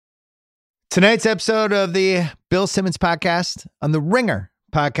Tonight's episode of the Bill Simmons podcast on the Ringer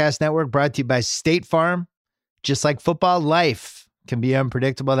Podcast Network, brought to you by State Farm. Just like football, life can be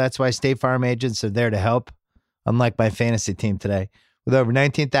unpredictable. That's why State Farm agents are there to help. Unlike my fantasy team today, with over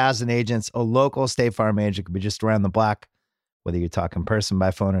 19,000 agents, a local State Farm agent could be just around the block, whether you talk in person,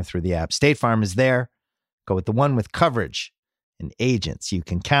 by phone, or through the app. State Farm is there. Go with the one with coverage and agents you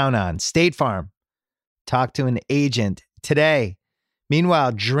can count on. State Farm. Talk to an agent today.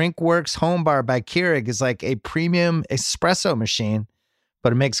 Meanwhile, DrinkWorks Home Bar by Keurig is like a premium espresso machine,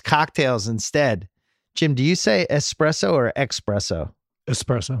 but it makes cocktails instead. Jim, do you say espresso or espresso?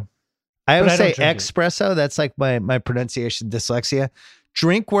 Espresso. I always say espresso. That's like my pronunciation dyslexia.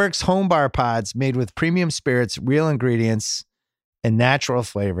 DrinkWorks Home Bar Pods made with premium spirits, real ingredients, and natural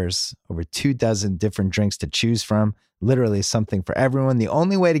flavors. Over 24 different drinks to choose from. Literally something for everyone. The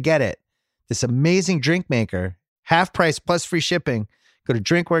only way to get it, this amazing drink maker, half price plus free shipping. Go to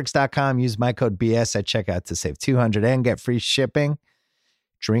drinkworks.com, use my code BS at checkout to save $200 and get free shipping.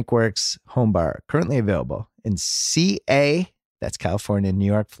 DrinkWorks Home Bar, currently available in CA, that's California, New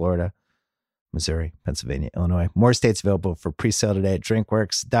York, Florida, Missouri, Pennsylvania, Illinois. More states available for pre-sale today at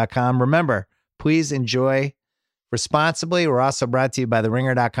drinkworks.com. Remember, please enjoy responsibly. We're also brought to you by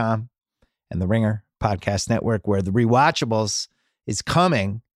theringer.com and the Ringer Podcast Network, where the Rewatchables is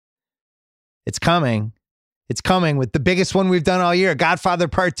coming. It's coming with the biggest one we've done all year, Godfather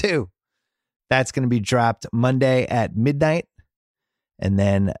Part 2. That's going to be dropped Monday at midnight. And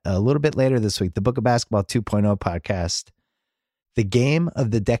then a little bit later this week, the Book of Basketball 2.0 podcast, the game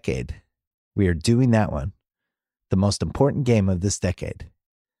of the decade. We are doing that one, the most important game of this decade.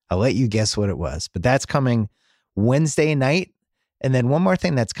 I'll let you guess what it was, but that's coming Wednesday night. And then one more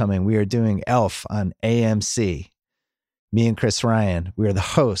thing that's coming, we are doing Elf on AMC. Me and Chris Ryan, we are the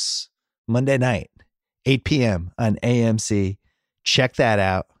hosts Monday night. 8 p.m. on AMC. Check that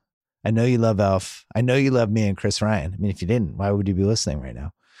out. I know you love Elf. I know you love me and Chris Ryan. I mean, if you didn't, why would you be listening right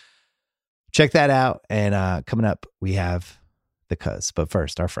now? Check that out. And coming up, we have the Cuz. But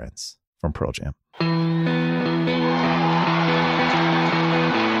first, our friends from Pearl Jam.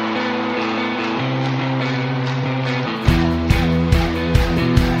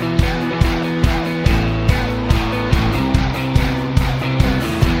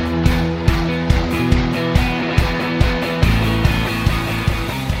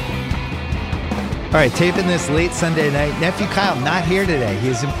 All right, taping this late Sunday night. Nephew Kyle, not here today. He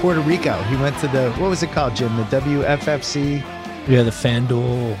is in Puerto Rico. He went to the, what was it called, Jim? The WFFC? Yeah, the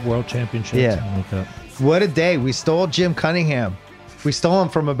FanDuel World Championship. Yeah. Like what a day. We stole Jim Cunningham. We stole him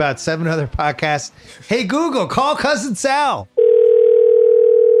from about 7 other podcasts. Hey, Google, call Cousin Sal.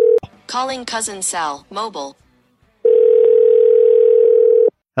 Calling Cousin Sal, mobile.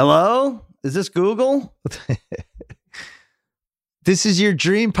 Hello? Is this Google? This is your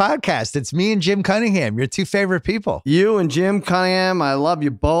dream podcast. It's me and Jim Cunningham, your two favorite people. You and Jim Cunningham, I love you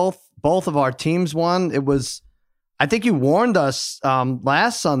both. Both of our teams won. It was, I think you warned us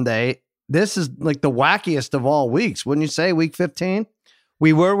last Sunday. This is like the wackiest of all weeks. Wouldn't you say, week 15?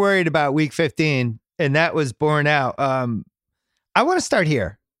 We were worried about week 15, and that was borne out. I want to start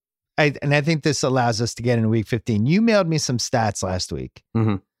here. I think this allows us to get into week 15. You mailed me some stats last week,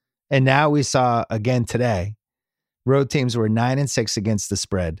 and now we saw again today. Road teams were 9-6 against the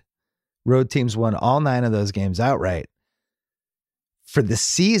spread. Road teams won all 9 of those games outright. For the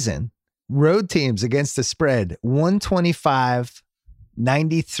season, road teams against the spread, 125,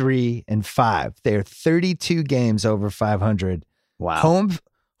 93, and 5. They're 32 games over 500. Wow.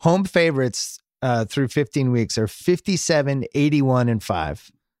 Home favorites through 15 weeks are 57, 81, and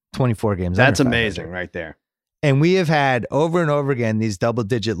 5. 24 games. That's amazing right there. And we have had over and over again these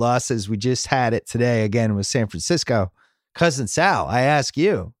double-digit losses. We just had it today again with San Francisco. Cousin Sal, I ask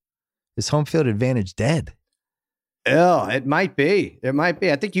you, is home field advantage dead? Oh, it might be. It might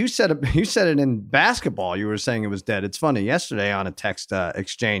be. I think you said it. You said it in basketball. You were saying it was dead. It's funny. Yesterday on a text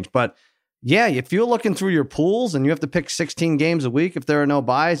exchange, but yeah, if you're looking through your pools and you have to pick 16 games a week if there are no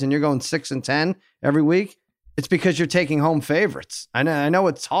buys, and you're going 6-10 every week, it's because you're taking home favorites. I know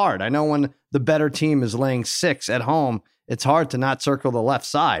it's hard. I know when the better team is laying 6 at home, it's hard to not circle the left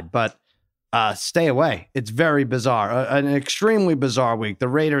side, but stay away. It's very bizarre. An extremely bizarre week. The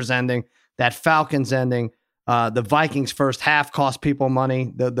Raiders ending, that Falcons ending, the Vikings first half cost people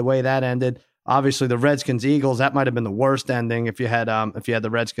money, the way that ended. Obviously, the Redskins Eagles, that might have been the worst ending if you had the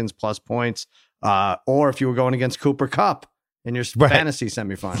Redskins plus points, or if you were going against Cooper Kupp in your fantasy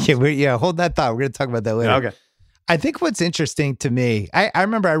semifinals. Yeah, hold that thought. We're going to talk about that later. Okay. I think what's interesting to me, I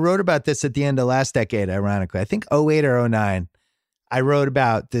remember I wrote about this at the end of last decade, ironically. I think 08 or 09, I wrote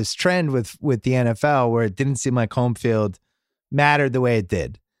about this trend with the NFL where it didn't seem like home field mattered the way it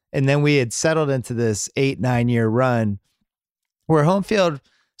did. And then we had settled into this 8-9 year run where home field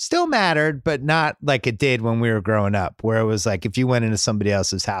still mattered, but not like it did when we were growing up, where it was like if you went into somebody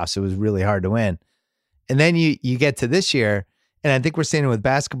else's house, it was really hard to win. And then you get to this year, and I think we're seeing it with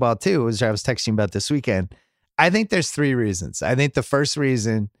basketball too, which I was texting you about this weekend. I think there's 3 reasons. I think the first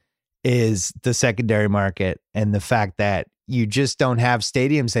reason is the secondary market and the fact that you just don't have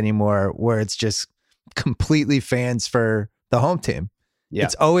stadiums anymore where it's just completely fans for the home team. Yeah.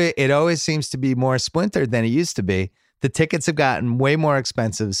 It always seems to be more splintered than it used to be. The tickets have gotten way more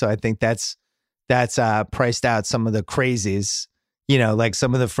expensive, so I think that's priced out some of the crazies. You know, like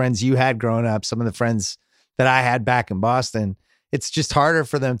some of the friends you had growing up, some of the friends that I had back in Boston. It's just harder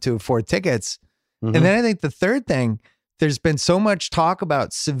for them to afford tickets. Mm-hmm. And then I think the third thing, there's been so much talk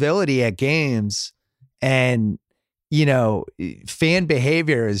about civility at games, and you know, fan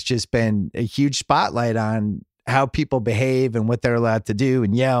behavior has just been a huge spotlight on how people behave and what they're allowed to do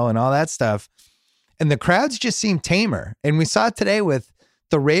and yell and all that stuff. And the crowds just seem tamer. And we saw it today with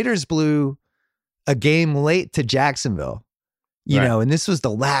the Raiders blew a game late to Jacksonville, you know, and this was the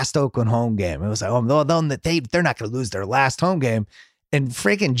last Oakland home game. It was like, oh, they're not going to lose their last home game. And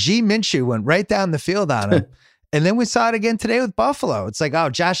freaking G Minshew went right down the field on him. And then we saw it again today with Buffalo. It's like, oh,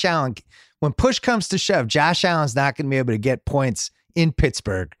 Josh Allen, when push comes to shove, Josh Allen's not going to be able to get points in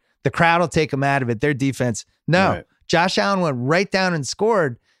Pittsburgh. The crowd will take him out of it. Their defense. No, Josh Allen went right down and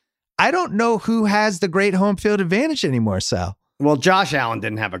scored. I don't know who has the great home field advantage anymore, Sal. Well, Josh Allen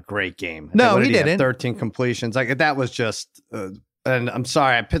didn't have a great game. No, he didn't. 13 completions. Like that was just, and I'm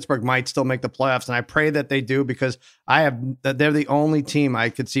sorry, Pittsburgh might still make the playoffs, and I pray that they do because they're the only team I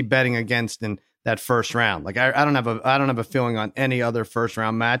could see betting against in that first round. Like I don't have a feeling on any other first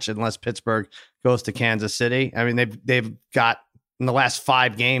round match unless Pittsburgh goes to Kansas City. I mean, they've got in the last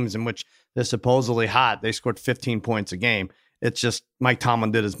 5 games in which they're supposedly hot, they scored 15 points a game. It's just Mike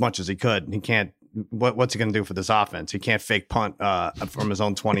Tomlin did as much as he could. He can't. What's he going to do for this offense? He can't fake punt from his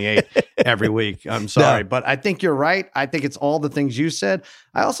own 28 every week. I'm sorry, but I think you're right. I think it's all the things you said.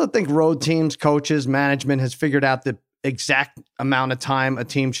 I also think road teams, coaches, management has figured out the exact amount of time a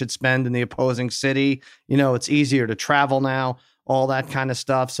team should spend in the opposing city. You know, it's easier to travel now, all that kind of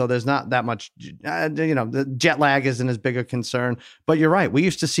stuff. So there's not that much, the jet lag isn't as big a concern. But you're right. We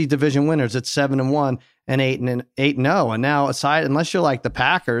used to see division winners at 7-1 and 8-0, and now unless you're like the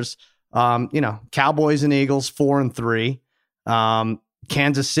Packers. Cowboys and Eagles 4-3,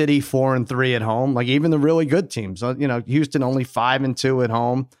 Kansas City 4-3 at home. Like even the really good teams, Houston only 5-2 at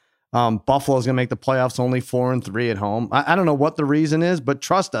home. Buffalo's gonna make the playoffs only 4-3 at home. I don't know what the reason is, but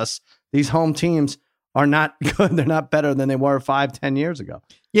trust us, these home teams are not good. They're not better than they were 5-10 years ago.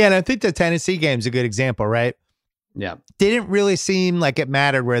 Yeah, and I think the Tennessee game's a good example, right? Yeah, didn't really seem like it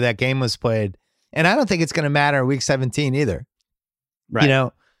mattered where that game was played, and I don't think it's gonna matter in Week 17 either.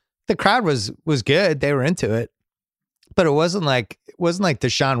 Right. The crowd was good. They were into it, but it wasn't like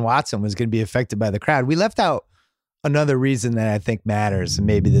Deshaun Watson was going to be affected by the crowd. We left out another reason that I think matters, and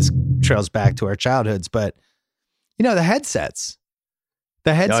maybe this trails back to our childhoods, but the headsets,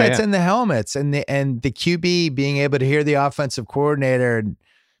 and the helmets, and the QB being able to hear the offensive coordinator and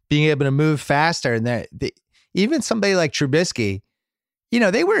being able to move faster, and even somebody like Trubisky,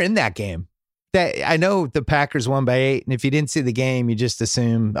 they were in that game. That I know the Packers won by 8, and if you didn't see the game, you just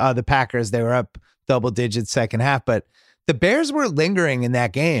assume the Packers, they were up double digits second half, but the Bears were lingering in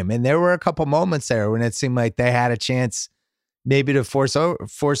that game, and there were a couple moments there when it seemed like they had a chance maybe to force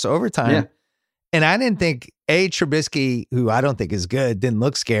overtime. Yeah. And I didn't think Trubisky, who I don't think is good, didn't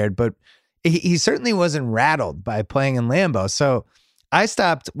look scared, but he certainly wasn't rattled by playing in Lambeau. So I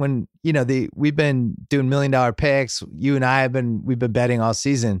stopped when, we've been doing $1 million picks. You and we've been betting all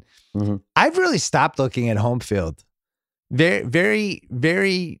season. Mm-hmm. I've really stopped looking at home field. Very, very,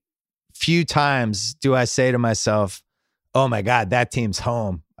 very few times do I say to myself, oh my God, that team's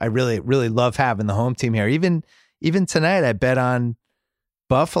home. I really, really love having the home team here. Even tonight, I bet on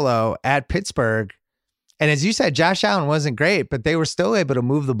Buffalo at Pittsburgh. And as you said, Josh Allen wasn't great, but they were still able to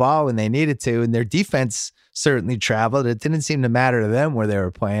move the ball when they needed to. And their defense certainly traveled. It didn't seem to matter to them where they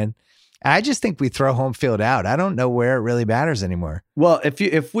were playing. I just think we throw home field out. I don't know where it really matters anymore. Well,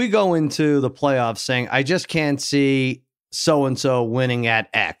 if we go into the playoffs saying, I just can't see so-and-so winning at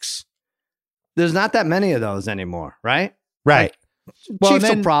X, there's not that many of those anymore, right? Right. Like,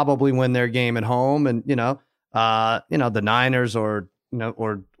 Chiefs will probably win their game at home, and the Niners or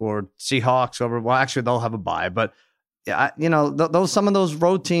Seahawks over. Well, actually, they'll have a bye, but some of those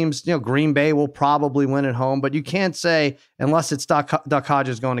road teams. Green Bay will probably win at home, but you can't say unless it's Duck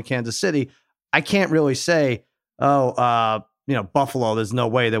Hodges going to Kansas City. I can't really say, Buffalo. There's no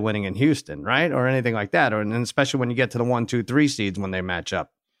way they're winning in Houston, right, or anything like that, and especially when you get to the 1, 2, 3 seeds when they match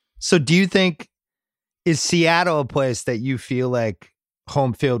up. So do you think, is Seattle a place that you feel like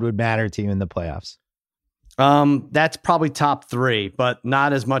home field would matter to you in the playoffs? That's probably top 3, but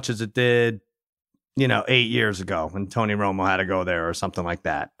not as much as it did, 8 years ago when Tony Romo had to go there or something like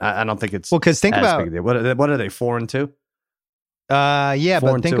that. I don't think it's because think about what are they 4-2? Yeah,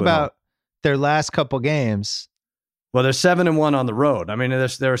 but think about their last couple games. Well, they're 7-1 on the road. I mean, they're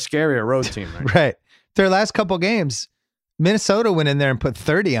a scarier road team, right? Right. Their last couple games, Minnesota went in there and put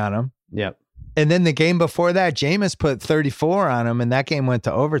 30 on them. Yep. And then the game before that, Jameis put 34 on them, and that game went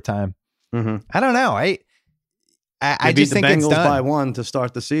to overtime. Mm-hmm. I don't know. I just think it's done. Bengals by 1 to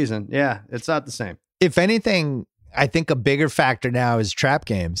start the season. Yeah, it's not the same. If anything, I think a bigger factor now is trap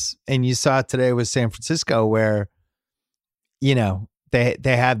games. And you saw it today with San Francisco where, they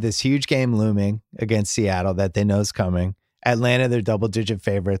have this huge game looming against Seattle that they know is coming. Atlanta, they're double-digit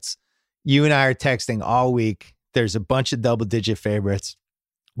favorites. You and I are texting all week. There's a bunch of double-digit favorites.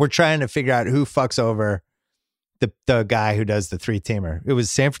 We're trying to figure out who fucks over the guy who does the 3-teamer. It was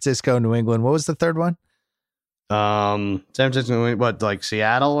San Francisco, New England. What was the third one? San Francisco, what, like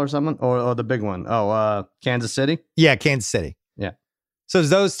Seattle or something? Or the big one? Kansas City? Yeah, Kansas City. Yeah. So it's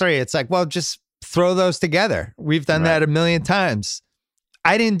those 3. It's like, well, just throw those together. We've done that a million times.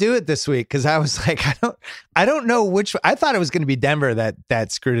 I didn't do it this week because I was like, I don't know which. I thought it was going to be Denver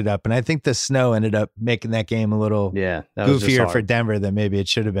that screwed it up, and I think the snow ended up making that game a little goofier for Denver than maybe it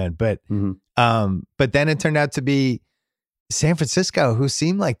should have been. But but then it turned out to be San Francisco, who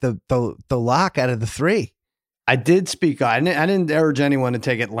seemed like the lock out of the 3. I did speak. I didn't urge anyone to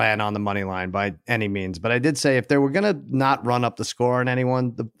take Atlanta on the money line by any means, but I did say if they were going to not run up the score on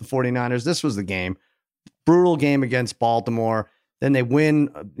anyone, the 49ers, this was the game. Brutal game against Baltimore. Then they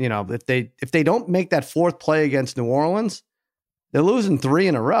win. If they don't make that 4th play against New Orleans, they're losing 3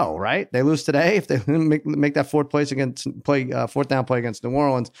 in a row, right? They lose today. If they make that 4th down play against New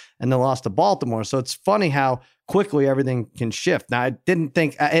Orleans, and they lost to Baltimore. So it's funny how quickly everything can shift. Now, I didn't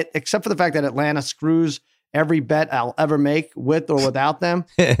think, except for the fact that Atlanta screws every bet I'll ever make with or without them,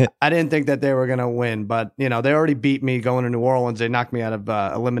 I didn't think that they were going to win. But, they already beat me going to New Orleans. They knocked me out of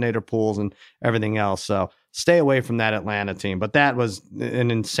eliminator pools and everything else. So stay away from that Atlanta team. But that was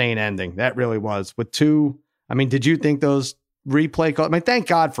an insane ending. That really was. With 2, I mean, did you think those replay calls? I mean, thank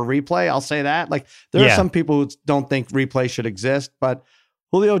God for replay. I'll say that. Like, there are some people who don't think replay should exist. But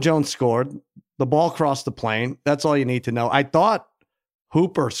Julio Jones scored. The ball crossed the plane. That's all you need to know. I thought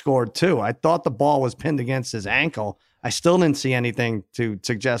Hooper scored too. I thought the ball was pinned against his ankle. I still didn't see anything to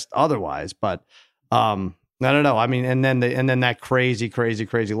suggest otherwise, but I don't know. I mean, and then that crazy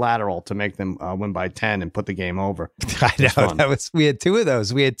lateral to make them win by 10 and put the game over. I know we had 2 of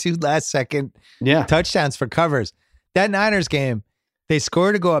those. We had 2 last second touchdowns for covers. That Niners game, they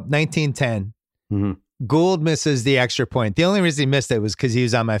scored to go up 19-10. Mm-hmm. Gould misses the extra point. The only reason he missed it was because he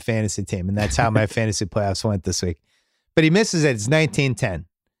was on my fantasy team, and that's how my fantasy playoffs went this week. But he misses it. It's 19-10.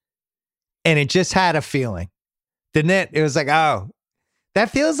 And it just had a feeling. Didn't it? It was like, oh, that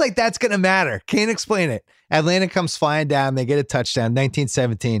feels like that's going to matter. Can't explain it. Atlanta comes flying down. They get a touchdown,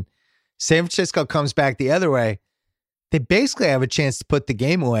 19-17. San Francisco comes back the other way. They basically have a chance to put the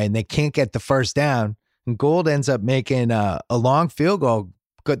game away, and they can't get the first down. And Gould ends up making a long field goal.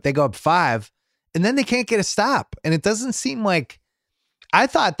 They go up 5, and then they can't get a stop. And it doesn't seem like – I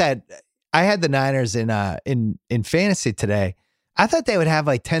thought that – I had the Niners in fantasy today. I thought they would have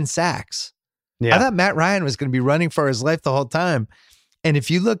like 10 sacks. Yeah. I thought Matt Ryan was going to be running for his life the whole time. And if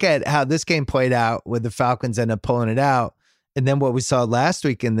you look at how this game played out, with the Falcons end up pulling it out, and then what we saw last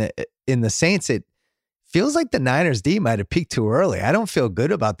week in the Saints, it feels like the Niners D might have peaked too early. I don't feel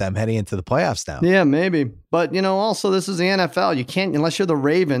good about them heading into the playoffs now. Yeah, maybe. But also this is the NFL. You can't, unless you're the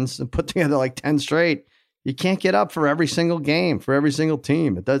Ravens and put together like 10 straight, you can't get up for every single game, for every single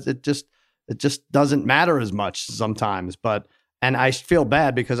team. It just doesn't matter as much sometimes. And I feel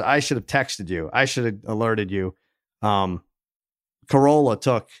bad because I should have texted you. I should have alerted you. Corolla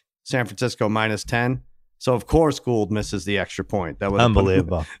took San Francisco -10. So of course Gould misses the extra point. That was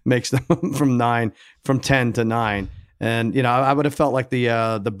unbelievable. Makes them from 10 to 9. And I would have felt like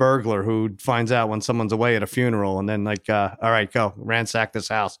the burglar who finds out when someone's away at a funeral and then all right, go ransack this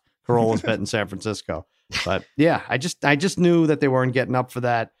house. Corolla's betting San Francisco. But yeah, I just knew that they weren't getting up for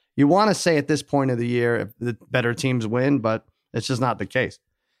that. You want to say at this point of the year if the better teams win, but it's just not the case.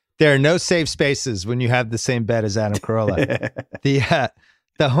 There are no safe spaces when you have the same bet as Adam Carolla.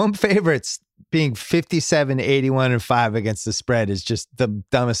 The home favorites being 57, 81, and 5 against the spread is just the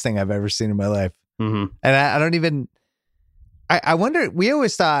dumbest thing I've ever seen in my life. Mm-hmm. And I don't even. I wonder. We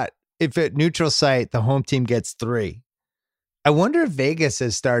always thought if at neutral site the home team gets 3, I wonder if Vegas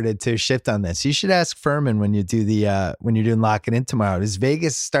has started to shift on this. You should ask Furman when you do when you're doing Lock It In tomorrow. Is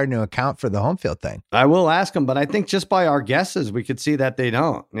Vegas starting to account for the home field thing? I will ask them, but I think just by our guesses, we could see that they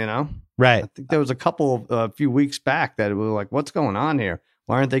don't, Right. I think there was a few weeks back that we were like, what's going on here?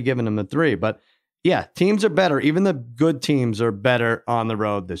 Why aren't they giving them a 3? But yeah, teams are better. Even the good teams are better on the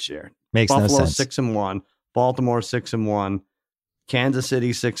road this year. Makes Buffalo no sense. 6-1, Baltimore 6-1, Kansas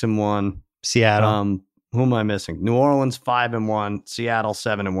City 6-1, Seattle. Who am I missing? New Orleans 5-1, Seattle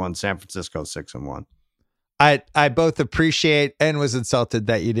 7-1, San Francisco 6-1. I both appreciate and was insulted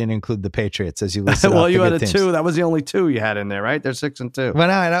that you didn't include the Patriots as you listed. Well, off you the had good a teams. 2. That was the only 2 you had in there, right? They're 6-2. Well,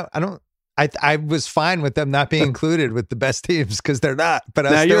 no, I don't. I was fine with them not being included with the best teams because they're not. But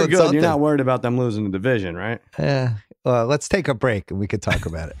I was Now still you're good. insulted. You're not worried about them losing the division, right? Yeah. Well, let's take a break and we could talk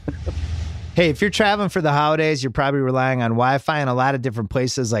about it. Hey, if you're traveling for the holidays, you're probably relying on Wi-Fi in a lot of different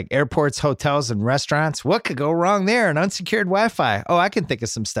places like airports, hotels, and restaurants. What could go wrong there? An unsecured Wi-Fi. Oh, I can think of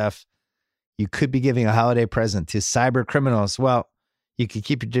some stuff. You could be giving a holiday present to cyber criminals. Well, you could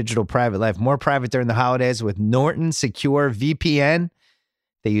keep your digital private life more private during the holidays with Norton Secure VPN.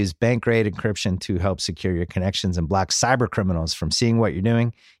 They use bank-grade encryption to help secure your connections and block cyber criminals from seeing what you're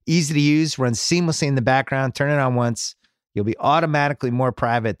doing. Easy to use, runs seamlessly in the background. Turn it on once. You'll be automatically more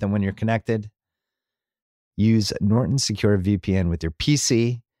private than when you're connected. Use Norton Secure VPN with your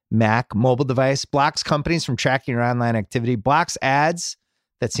PC, Mac, mobile device. Blocks companies from tracking your online activity. Blocks ads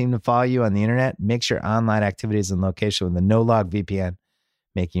that seem to follow you on the internet. Makes your online activities and location with a no-log VPN,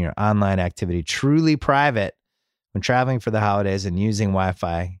 making your online activity truly private. When traveling for the holidays and using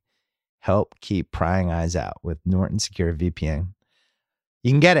Wi-Fi, help keep prying eyes out with Norton Secure VPN.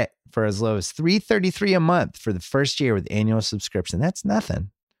 You can get it for as low as $333 a month for the first year with annual subscription. That's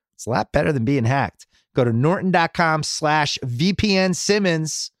nothing. It's a lot better than being hacked. Go to norton.com/VPN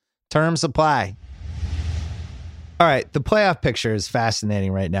Simmons. Terms apply. All right. The playoff picture is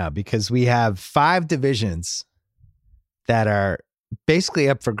fascinating right now because we have 5 divisions that are basically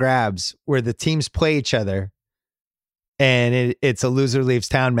up for grabs where the teams play each other and it's a loser leaves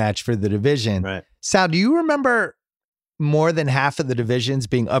town match for the division. Right. Sal, do you remember more than half of the divisions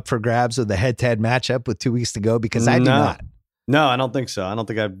being up for grabs with a head-to-head matchup with 2 weeks to go? Because I do not. No, I don't think so. I don't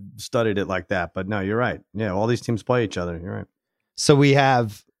think I've studied it like that. But no, you're right. Yeah, all these teams play each other. You're right. So we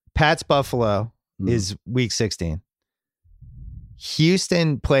have Pats Buffalo is week 16.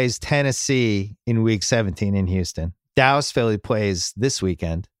 Houston plays Tennessee in week 17 in Houston. Dallas Philly plays this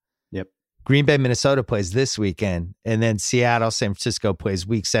weekend. Yep. Green Bay Minnesota plays this weekend. And then Seattle San Francisco plays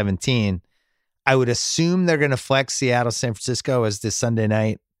week 17. I would assume they're going to flex Seattle San Francisco as this Sunday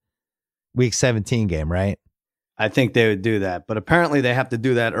night week 17 game, right? I think they would do that. But apparently they have to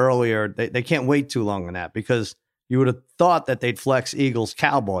do that earlier. They can't wait too long on that because you would have thought that they'd flex Eagles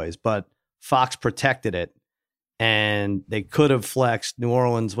Cowboys, but Fox protected it. And they could have flexed New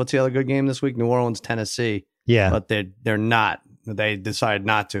Orleans. What's the other good game this week? New Orleans, Tennessee. Yeah. But they're not. They decided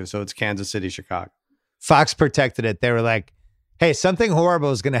not to. So it's Kansas City, Chicago. Fox protected it. They were like, hey, something horrible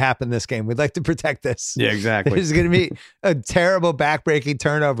is going to happen this game. We'd like to protect this. Yeah, exactly. There's going to be a terrible backbreaking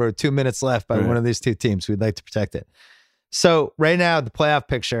turnover with 2 minutes left by one of these two teams. We'd like to protect it. So right now, the playoff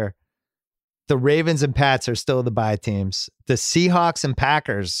picture, the Ravens and Pats are still the bye teams. The Seahawks and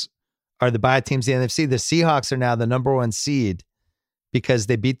Packers are the bye teams in the NFC. The Seahawks are now the number 1 seed because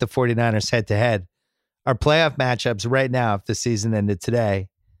they beat the 49ers head-to-head. Our playoff matchups right now, if the season ended today,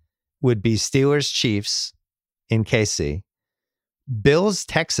 would be Steelers-Chiefs in KC,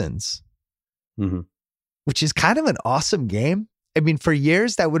 Bills-Texans, which is kind of an awesome game. I mean, for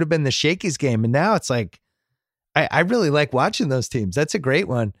years, that would have been the Shakey's game. And now it's like, I really like watching those teams. That's a great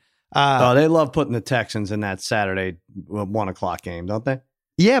one. They love putting the Texans in that Saturday 1:00 game, don't they?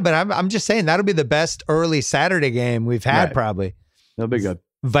 Yeah, but I'm just saying that'll be the best early Saturday game we've had probably. That'll be good.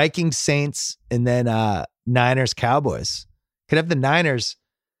 Vikings, Saints, and then Niners, Cowboys. Could have the Niners,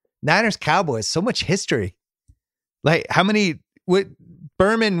 Cowboys. So much history. Like how many? What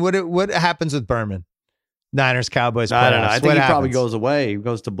happens with Berman? Niners, Cowboys. I don't know. I think he probably happens? goes away. He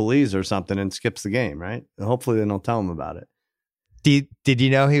goes to Belize or something and skips the game, right? And hopefully they don't tell him about it. Did you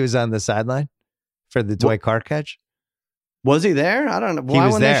know he was on the sideline for the Dwight Clark catch? Was he there? I don't know. Why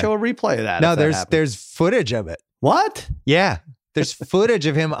wouldn't they show a replay of that? No, there's footage of it. What? Yeah, there's footage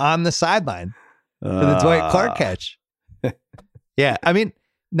of him on the sideline for the Dwight Clark catch. Yeah, I mean,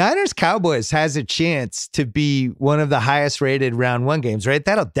 Niners Cowboys has a chance to be one of the highest rated round 1 games, right?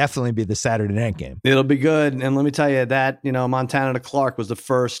 That'll definitely be the Saturday night game. It'll be good. And let me tell you that, Montana to Clark was the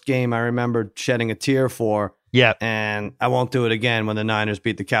first game I remember shedding a tear for. Yeah. And I won't do it again when the Niners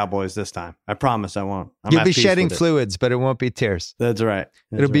beat the Cowboys this time. I promise I won't. You'll be shedding fluids, but it won't be tears. That's right.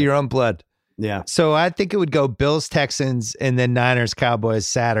 It'll be your own blood. Yeah. So I think it would go Bills, Texans, and then Niners, Cowboys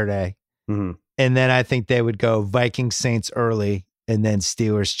Saturday. Mm-hmm. And then I think they would go Vikings, Saints early, and then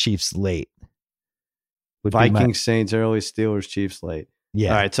Steelers, Chiefs late. Vikings, Saints early, Steelers, Chiefs late.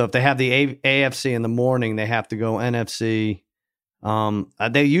 Yeah. All right. So if they have the AFC in the morning, they have to go NFC.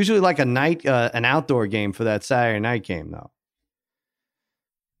 They usually like a night, an outdoor game for that Saturday night game, though.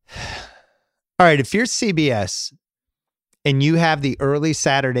 All right. If you're CBS and you have the early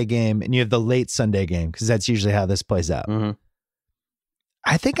Saturday game and you have the late Sunday game, because that's usually how this plays out. Mm-hmm.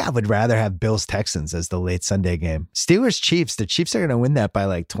 I think I would rather have Bills Texans as the late Sunday game. Steelers Chiefs. The Chiefs are going to win that by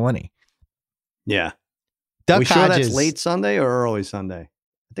like 20. Yeah. Duck we Hodges, sure that's late Sunday or early Sunday?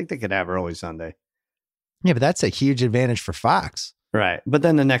 I think they could have early Sunday. Yeah, but that's a huge advantage for Fox. Right. But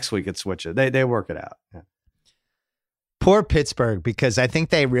then the next week it switches. They work it out. Yeah. Poor Pittsburgh, because I think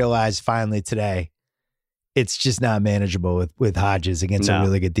they realized finally today it's just not manageable with Hodges against a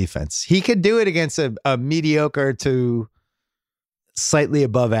really good defense. He could do it against a mediocre to slightly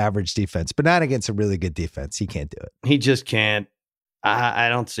above average defense, but not against a really good defense. He can't do it. He just can't. I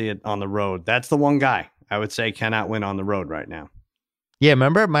don't see it on the road. That's the one guy I would say cannot win on the road right now. Yeah,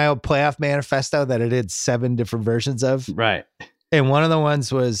 remember my old playoff manifesto that I did 7 different versions of? Right. And one of the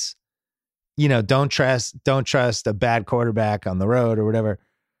ones was, don't trust a bad quarterback on the road or whatever.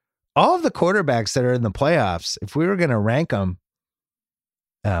 All of the quarterbacks that are in the playoffs, if we were going to rank them,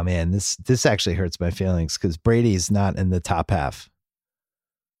 oh man, this actually hurts my feelings because Brady's not in the top half.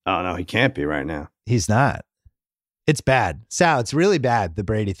 Oh no, he can't be right now. He's not. It's bad. Sal, it's really bad, the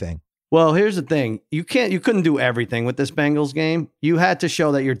Brady thing. Well, here's the thing. You couldn't do everything with this Bengals game. You had to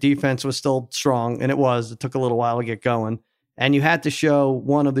show that your defense was still strong, and it was. It took a little while to get going. And you had to show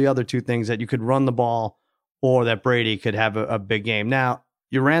one of the other two things, that you could run the ball or that Brady could have a big game. Now,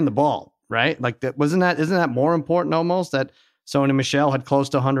 you ran the ball, right? Like isn't that more important almost, that Sony Michel had close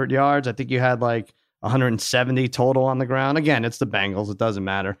to 100 yards? I think you had like 170 total on the ground. Again, it's the Bengals. It doesn't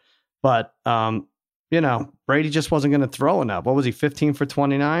matter. But, Brady just wasn't going to throw enough. What was he, 15 for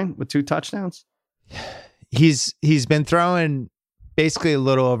 29 with 2 touchdowns? He's been throwing basically a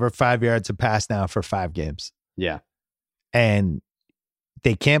little over 5 yards a pass now for 5 games. Yeah. And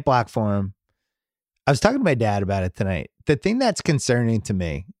they can't block for him. I was talking to my dad about it tonight. The thing that's concerning to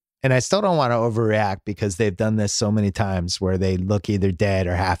me, and I still don't want to overreact because they've done this so many times where they look either dead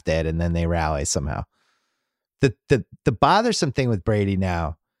or half dead and then they rally somehow. The bothersome thing with Brady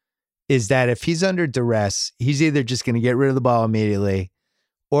now is that if he's under duress, he's either just going to get rid of the ball immediately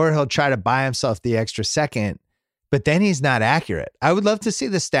or he'll try to buy himself the extra second, but then he's not accurate. I would love to see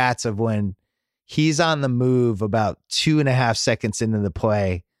the stats of when he's on the move about 2.5 seconds into the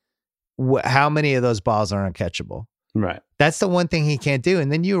play, how many of those balls are uncatchable. Right. That's the one thing he can't do.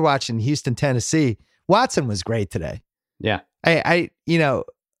 And then you were watching Houston, Tennessee. Watson was great today. Yeah.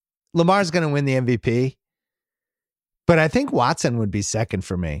 Lamar's going to win the MVP, but I think Watson would be second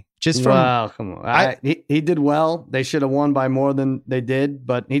for me. Just from come on. He did well. They should have won by more than they did,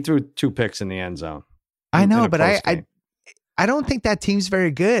 but he threw 2 picks in the end zone. I know, but I don't think that team's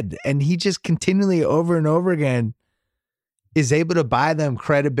very good. And he just continually over and over again is able to buy them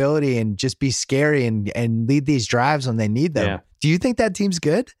credibility and just be scary and lead these drives when they need them. Yeah. Do you think that team's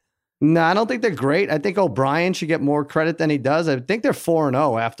good? No, I don't think they're great. I think O'Brien should get more credit than he does. I think they're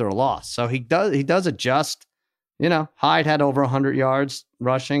 4-0 after a loss. So he does adjust. Hyde had over 100 yards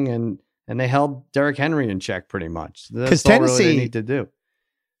rushing and they held Derrick Henry in check pretty much. That's all Tennessee, really they need to do.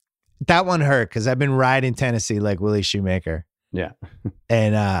 That one hurt because I've been riding Tennessee like Willie Shoemaker. Yeah.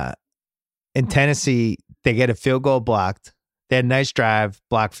 And in Tennessee, they get a field goal blocked. They had a nice drive,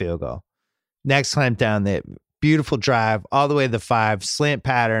 block field goal. Next clamp down, the beautiful drive all the way to the 5, slant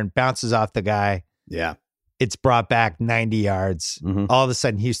pattern, bounces off the guy. Yeah. It's brought back 90 yards. Mm-hmm. All of a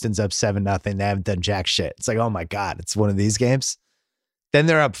sudden, Houston's up 7-0. They haven't done jack shit. It's like, oh my God, it's one of these games. Then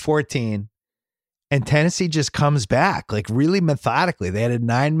they're up 14, and Tennessee just comes back like really methodically. They had a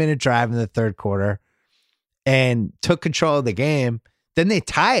 9-minute drive in the third quarter and took control of the game. Then they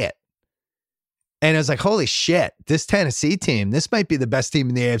tie it. And it was like, holy shit, this Tennessee team, this might be the best team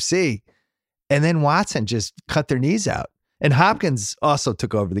in the AFC. And then Watson just cut their knees out. And Hopkins also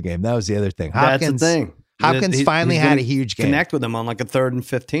took over the game. That was the other thing. That's the thing. Hopkins finally had a huge game. Connect with him on like a 3rd and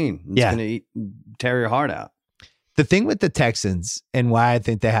 15. It's going to tear your heart out. The thing with the Texans and why I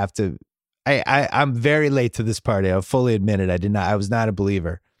think they have to, I'm very late to this party. I'll fully admit it. I was not a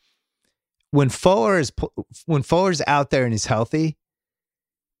believer. When Fuller's out there and he's healthy,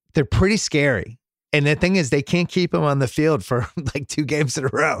 they're pretty scary. And the thing is, they can't keep him on the field for like 2 games in a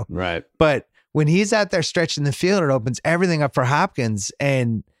row. Right. But when he's out there stretching the field, it opens everything up for Hopkins.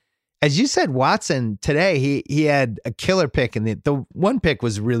 And as you said, Watson today, he had a killer pick, and the one pick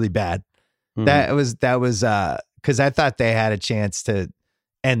was really bad. That was because I thought they had a chance to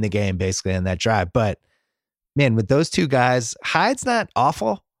end the game basically on that drive. But man, with those two guys, Hyde's not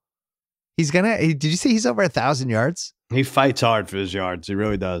awful. Did you see he's over 1,000 yards? He fights hard for his yards. He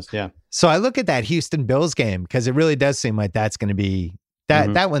really does. Yeah. So I look at that Houston Bills game because it really does seem like that's going to be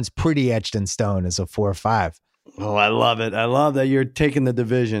that one's pretty etched in stone as a 4 or 5. Oh, I love it. I love that you're taking the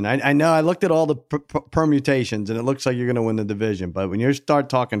division. I know I looked at all the permutations and it looks like you're going to win the division. But when you start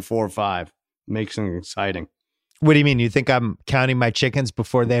talking 4 or 5, it makes it exciting. What do you mean? You think I'm counting my chickens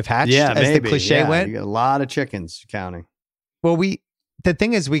before they've hatched? Yeah, as maybe. the cliche went? You got a lot of chickens counting. Well, the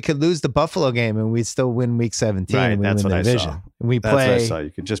thing is, we could lose the Buffalo game and we'd still win Week 17. Right, and we that's win what the I division. saw. And we That's what I play. saw. You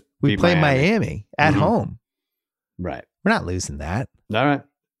could just We beat play Miami at home. Right. We're not losing that. All right.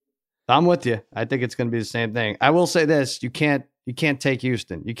 I'm with you. I think it's going to be the same thing. I will say this: you can't take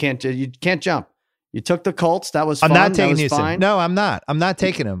Houston. You can't jump. You took the Colts. That was fun. I'm not taking Houston. Fine. No, I'm not. I'm not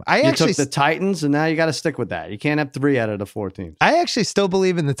taking them. You took the Titans, and now you got to stick with that. You can't have 3 out of the 4 teams. I actually still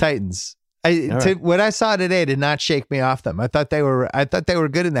believe in the Titans. What I saw today did not shake me off them. I thought they were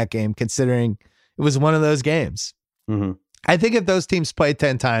good in that game, considering it was one of those games. Mm-hmm. I think if those teams play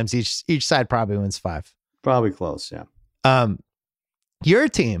 10 times, each side probably wins 5. Probably close. Yeah. Your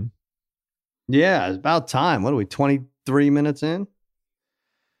team. Yeah, it's about time. What are we? 23 minutes in.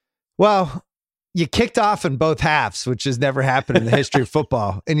 Well, you kicked off in both halves, which has never happened in the history of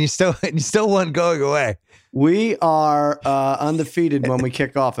football, and you still won going away. We are undefeated when we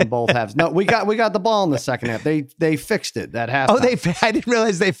kick off in both halves. No, we got the ball in the second half. They fixed it that half. Oh, I didn't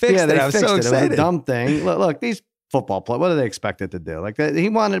realize they fixed it. I was so excited. It was a dumb thing. Look, these football players. What do they expect it to do? Like we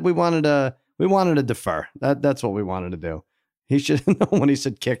wanted to defer. That's what we wanted to do. He should know when he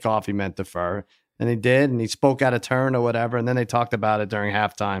said kick off, he meant defer, and he did, and he spoke out of turn or whatever, and then they talked about it during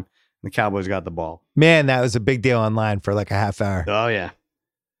halftime. The Cowboys got the ball. Man, that was a big deal online for like a half hour. Oh, yeah.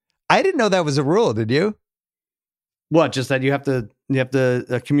 I didn't know that was a rule. Did you? What? Just that you have to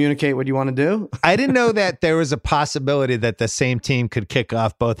communicate what you want to do? I didn't know that there was a possibility that the same team could kick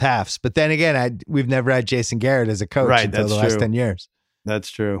off both halves. But then again, we've never had Jason Garrett as a coach until the last 10 years. That's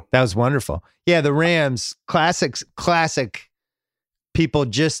true. That was wonderful. Yeah, the Rams, classic people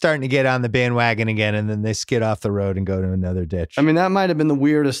just starting to get on the bandwagon again, and then they skid off the road and go to another ditch. I mean, that might have been the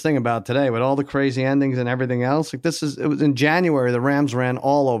weirdest thing about today with all the crazy endings and everything else. Like it was in January, the Rams ran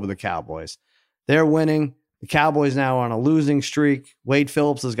all over the Cowboys. They're winning. The Cowboys now are on a losing streak. Wade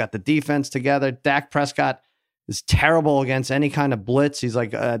Phillips has got the defense together. Dak Prescott is terrible against any kind of blitz. He's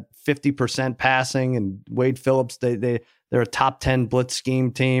like 50% passing, and Wade Phillips, they're a top 10 blitz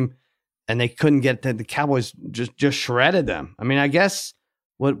scheme team. And they couldn't get the Cowboys just shredded them. I mean, I guess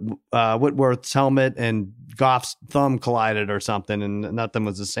Whitworth's helmet and Goff's thumb collided or something, and nothing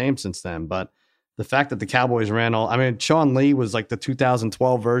was the same since then. But the fact that the Cowboys ran Sean Lee was like the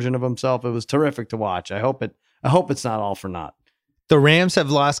 2012 version of himself. It was terrific to watch. I hope it's not all for naught. The Rams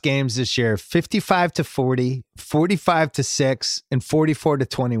have lost games this year 55-40, 45-6, and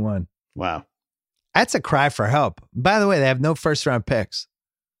 44-21. Wow. That's a cry for help. By the way, they have no first round picks.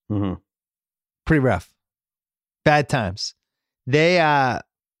 Mm-hmm. Pretty rough. Bad times. They've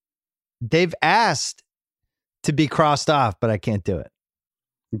asked to be crossed off, but I can't do it.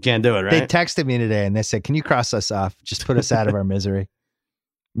 You can't do it, right? They texted me today and they said, "Can you cross us off? Just put us out of our misery."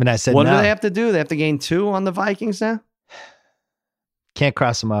 And I said, "What no. do they have to do? They have to gain 2 on the Vikings now? Can't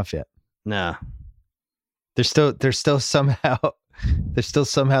cross them off yet. No. They're still somehow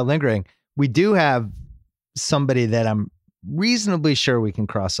lingering. We do have somebody that I'm reasonably sure we can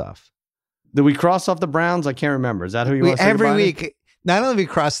cross off. Did we cross off the Browns? I can't remember. Is that who you want to say every week? Not only we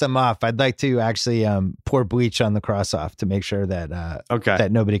cross them off, I'd like to actually pour bleach on the cross off to make sure that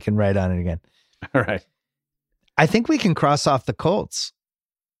that nobody can write on it again. All right. I think we can cross off the Colts.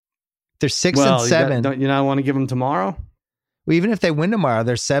 They're 6-7. Don't you not want to give them tomorrow? Well, even if they win tomorrow,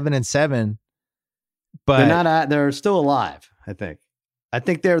 they're 7-7. But they're not. They're still alive. I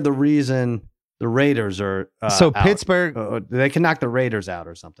think they're the reason the Raiders are. So out. Pittsburgh, they can knock the Raiders out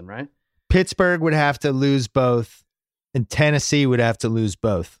or something, right? Pittsburgh would have to lose both, and Tennessee would have to lose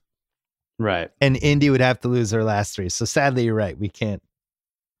both. Right. And Indy would have to lose their last 3. So sadly, you're right. We can't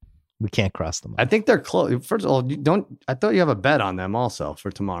cross them off. I think they're close. First of all, I thought you have a bet on them also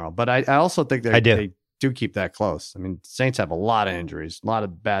for tomorrow, but I also think they do keep that close. I mean, Saints have a lot of injuries, a lot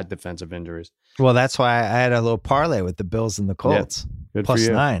of bad defensive injuries. Well, that's why I had a little parlay with the Bills and the Colts. Yeah, plus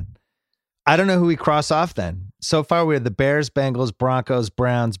 9. I don't know who we cross off then. So far, we have the Bears, Bengals, Broncos,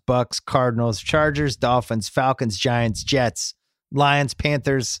 Browns, Bucks, Cardinals, Chargers, Dolphins, Falcons, Giants, Jets, Lions,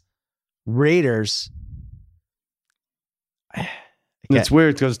 Panthers, Raiders. It's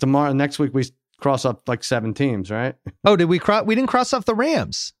weird because next week we cross up like 7 teams, right? Oh, did we cross? We didn't cross off the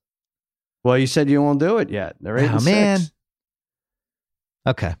Rams. Well, you said you won't do it yet. They're 8-6. Oh, man.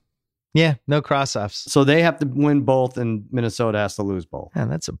 Okay. Yeah, no cross-offs. So they have to win both, and Minnesota has to lose both. Man,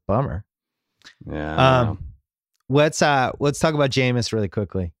 that's a bummer. Yeah. Let's talk about Jameis really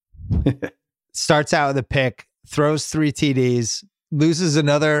quickly. Starts out with a pick, throws 3 TDs, loses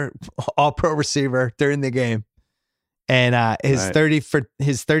another all-pro receiver during the game, and his 30 for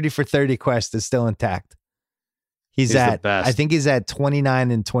 30 quest is still intact. He's at, I think he's at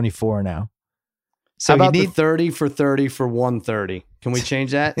 29 and 24 now. So how about the 30 for 30 for 130? Can we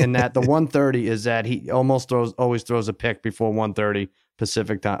change that? And that the 130 is that he always throws a pick before 130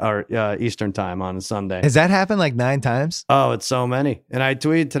 Pacific time or Eastern time on a Sunday. Has that happened like 9 times? Oh, it's so many. And I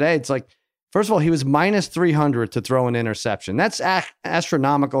tweeted today, it's like, first of all, he was minus 300 to throw an interception. That's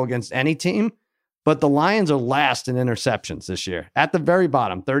astronomical against any team, but the Lions are last in interceptions this year at the very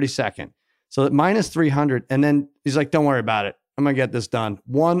bottom, 32nd. So at minus 300. And then he's like, don't worry about it. I'm going to get this done.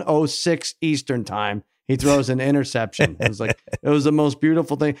 1:06 Eastern time. He throws an interception. It was the most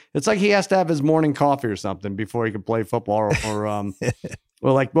beautiful thing. It's like he has to have his morning coffee or something before he can play football or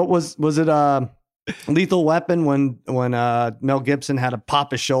like, what was it? Lethal Weapon when Mel Gibson had to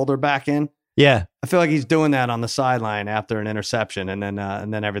pop his shoulder back in. Yeah. I feel like he's doing that on the sideline after an interception. And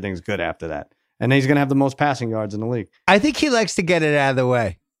then everything's good after that. And he's going to have the most passing yards in the league. I think he likes to get it out of the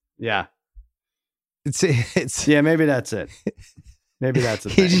way. Yeah. It's yeah, maybe that's it. Maybe that's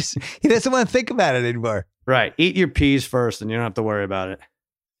it. He doesn't want to think about it anymore. Right. Eat your peas first and you don't have to worry about it.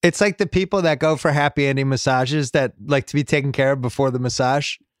 It's like the people that go for happy ending massages that like to be taken care of before the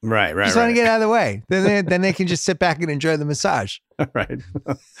massage. Right. Just want to get out of the way. Then they can just sit back and enjoy the massage. Right.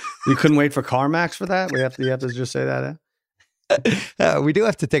 You couldn't wait for CarMax for that? You have to just say that? We do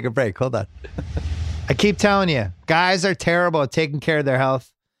have to take a break. Hold on. I keep telling you, guys are terrible at taking care of their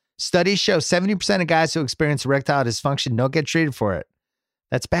health. Studies show 70% of guys who experience erectile dysfunction don't get treated for it.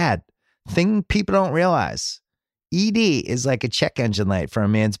 That's bad. Thing people don't realize. ED is like a check engine light for a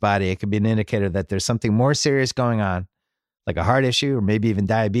man's body. It can be an indicator that there's something more serious going on, like a heart issue or maybe even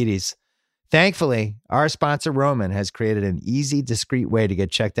diabetes. Thankfully, our sponsor Roman has created an easy, discreet way to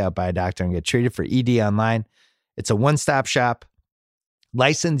get checked out by a doctor and get treated for ED online. It's a one-stop shop.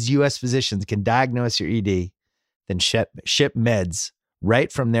 Licensed U.S. physicians can diagnose your ED, then ship meds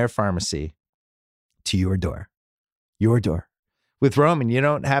right from their pharmacy to your door. Your door. With Roman, you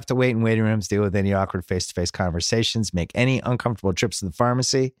don't have to wait in waiting rooms, deal with any awkward face-to-face conversations, make any uncomfortable trips to the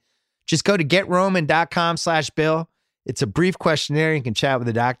pharmacy. Just go to GetRoman.com/Bill. It's a brief questionnaire. You can chat with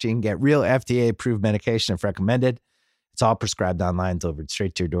the doctor. You can get real FDA-approved medication if recommended. It's all prescribed online, delivered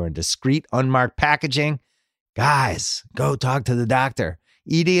straight to your door in discreet, unmarked packaging. Guys, go talk to the doctor.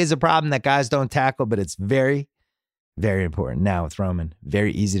 ED is a problem that guys don't tackle, but it's very, very important. Now with Roman,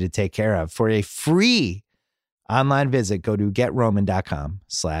 very easy to take care of. For a free online visit, go to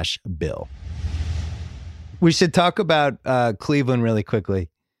GetRoman.com/Bill. We should talk about Cleveland really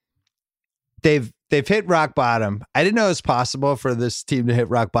quickly. They've hit rock bottom. I didn't know it was possible for this team to hit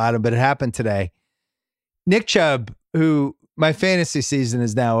rock bottom, but it happened today. Nick Chubb, who my fantasy season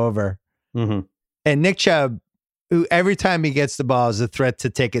is now over, and Nick Chubb, who every time he gets the ball is a threat to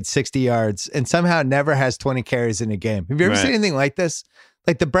take it 60 yards and somehow never has 20 carries in a game. Have you ever seen anything like this?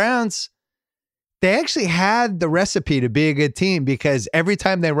 Like the Browns, they actually had the recipe to be a good team because every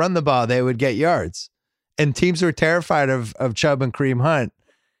time they run the ball, they would get yards. And teams were terrified of Chubb and Kareem Hunt.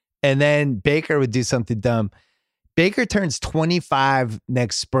 And then Baker would do something dumb. Baker turns 25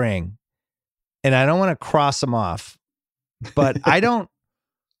 next spring. And I don't want to cross him off, but I don't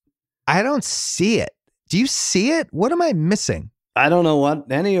see it. Do you see it? What am I missing? I don't know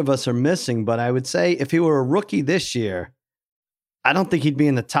what any of us are missing, but I would say if he were a rookie this year, I don't think he'd be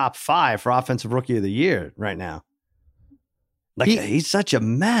in the top 5 for offensive rookie of the year right now. Like he's such a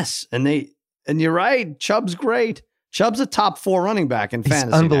mess. And you're right. Chubb's great. Chubb's a top 4 running back in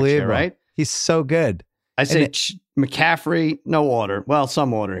fantasy. Unbelievable, next year, right? He's so good. I say McCaffrey, no order. Well,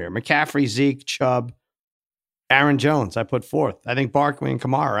 some order here. McCaffrey, Zeke, Chubb, Aaron Jones. I put 4th. I think Barkley and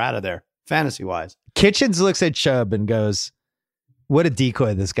Kamara are out of there, fantasy wise. Kitchens looks at Chubb and goes, "What a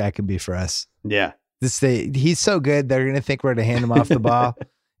decoy this guy can be for us." Yeah, he's so good. They're going to think we're going to hand him off the ball,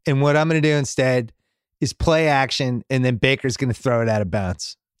 and what I'm going to do instead is play action, and then Baker's going to throw it out of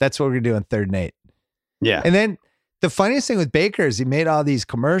bounds. That's what we're going to do on 3rd and 8. Yeah, and then. The funniest thing with Baker is he made all these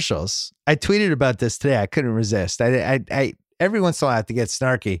commercials. I tweeted about this today. I couldn't resist. I every once in a while I have to get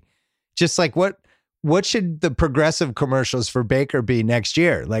snarky. Just like what should the progressive commercials for Baker be next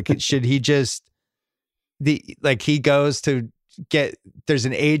year? Like should he just he goes to get there's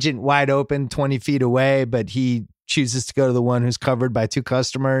an agent wide open 20 feet away, but he chooses to go to the one who's covered by 2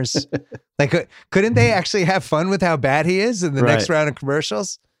 customers. Like couldn't they actually have fun with how bad he is in the next round of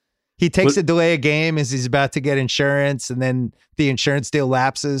commercials? He takes a delay a game as he's about to get insurance, and then the insurance deal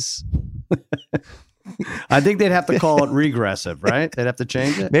lapses. I think they'd have to call it regressive, right? They'd have to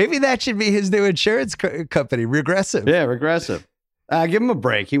change it. Maybe that should be his new insurance company, Regressive. Yeah, regressive. Give him a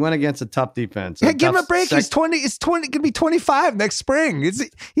break. He went against a tough defense. Yeah, give him a break. He's 20. He's going to be 25 next spring.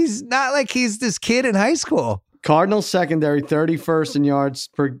 He's not like he's this kid in high school. Cardinals secondary, 31st in yards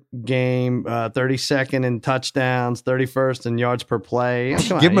per game, 32nd in touchdowns, 31st in yards per play.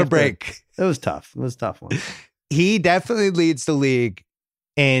 Give him a break. It was tough. It was a tough one. He definitely leads the league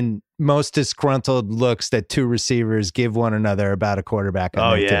in most disgruntled looks that two receivers give one another about a quarterback.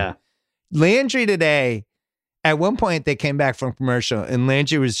 Oh, yeah. Landry today, at one point they came back from commercial and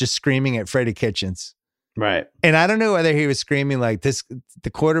Landry was just screaming at Freddie Kitchens. Right. And I don't know whether he was screaming like this, the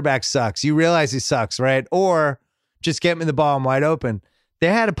quarterback sucks. You realize he sucks, right? Or just get me the ball, I'm wide open. They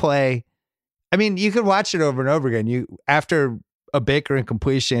had a play. I mean, you could watch it over and over again. After a Baker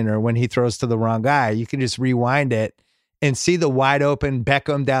incompletion or when he throws to the wrong guy, you can just rewind it and see the wide open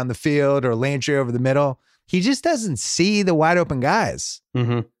Beckham down the field or Landry over the middle. He just doesn't see the wide open guys.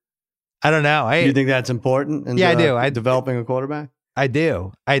 Mm-hmm. I don't know. You think that's important? I do. Developing a quarterback? I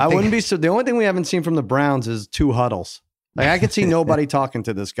do. I wouldn't be so. The only thing we haven't seen from the Browns is two huddles. Like I could see nobody talking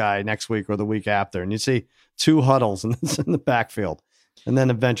to this guy next week or the week after, and you see two huddles in the backfield, and then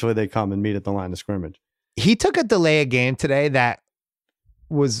eventually they come and meet at the line of scrimmage. He took a delay a game today that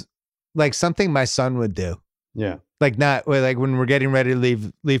was like something my son would do. Yeah, like when we're getting ready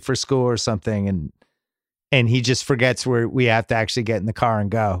to leave for school or something, and he just forgets where we have to actually get in the car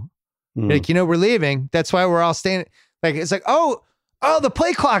and go. Like, we're leaving. That's why we're all staying. Like it's like, oh, the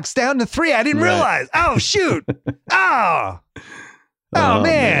play clock's down to 3. I didn't realize. Oh, shoot. Oh,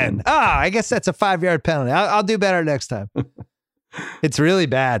 man. Oh, I guess that's a 5-yard penalty. I'll do better next time. It's really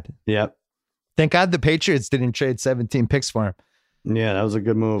bad. Yep. Thank God the Patriots didn't trade 17 picks for him. Yeah, that was a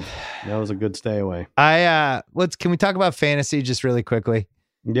good move. That was a good stay away. Can we talk about fantasy just really quickly?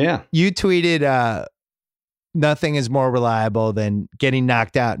 Yeah. You tweeted, nothing is more reliable than getting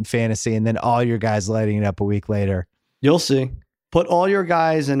knocked out in fantasy and then all your guys lighting it up a week later. You'll see. Put all your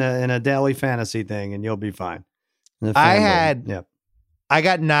guys in a daily fantasy thing, and you'll be fine. I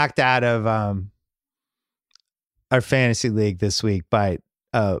got knocked out of our fantasy league this week by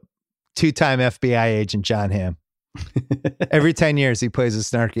 2-time FBI agent John Hamm. Every 10 years, he plays a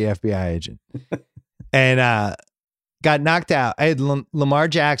snarky FBI agent, and got knocked out. I had Lamar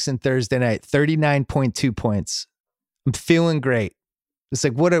Jackson Thursday night, 39.2 points. I'm feeling great. It's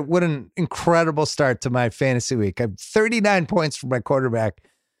like, what an incredible start to my fantasy week. I have 39 points for my quarterback.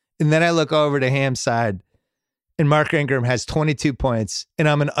 And then I look over to Ham's side and Mark Ingram has 22 points and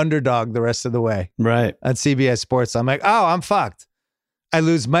I'm an underdog the rest of the way. Right. On CBS Sports. I'm like, oh, I'm fucked. I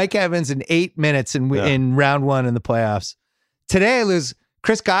lose Mike Evans in 8 minutes in round 1 in the playoffs. Today I lose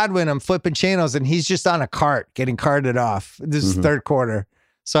Chris Godwin. I'm flipping channels and he's just on a cart getting carted off. This is third quarter.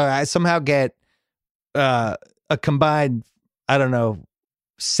 So I somehow get a combined, I don't know,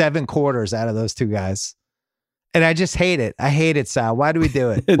 7 quarters out of those two guys. And I just hate it. I hate it, Sal. Why do we do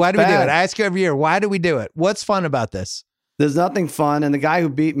it? Why do we do it? I ask you every year, why do we do it? What's fun about this? There's nothing fun. And the guy who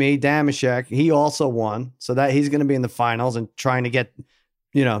beat me, Damashek, he also won. So that he's going to be in the finals and trying to get,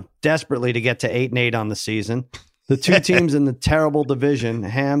 desperately to get to 8-8 on the season. The two teams in the terrible division,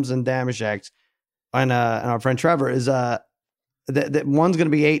 Hams and Damashek's, and our friend Trevor, is that one's going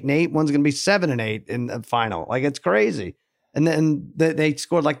to be 8-8, one's going to be 7-8 in the final. Like, it's crazy. And then they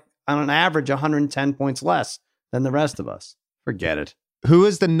scored like on an average 110 points less than the rest of us. Forget it. Who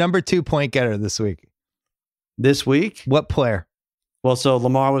is the number 2 point getter this week? This week? What player? Well, so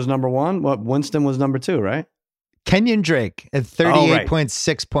Lamar was number 1. Winston was number 2, right? Kenyon Drake at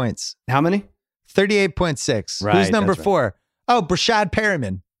 38.6 points. How many? 38.6. Right, Who's number 4? Oh, Brashad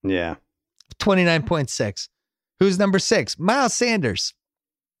Perriman. Yeah. 29.6. Who's number 6? Miles Sanders.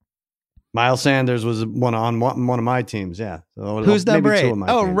 Miles Sanders was one of my teams, yeah. So who's number 8?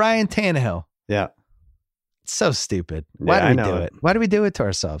 Oh, teams. Ryan Tannehill. Yeah. It's so stupid. Why do we do it? Why do we do it to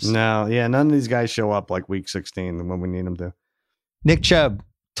ourselves? No, yeah, none of these guys show up like week 16 when we need them to. Nick Chubb,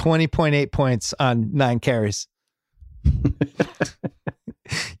 20.8 points on 9 carries.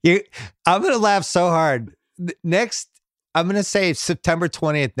 I'm going to laugh so hard. Next, I'm going to say September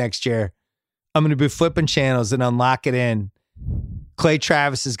 20th next year, I'm going to be flipping channels and unlock it in. Clay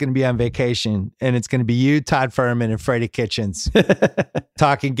Travis is going to be on vacation, and it's going to be you, Todd Furman, and Freddie Kitchens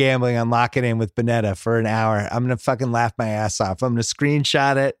talking gambling on Lock It In with Bonetta for an hour. I'm going to fucking laugh my ass off. I'm going to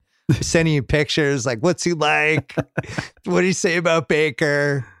screenshot it, sending you pictures like, what's he like? What did he say about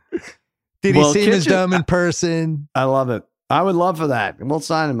Baker? Did he seem as dumb in person? I love it. I would love for that. We'll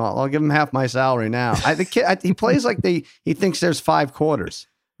sign him. I'll give him half my salary now. The kid, he plays like he thinks there's 5 quarters.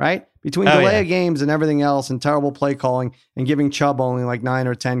 right? Between delay of games and everything else and terrible play calling and giving Chubb only like 9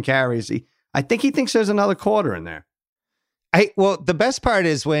 or 10 carries, I think he thinks there's another quarter in there. Well, the best part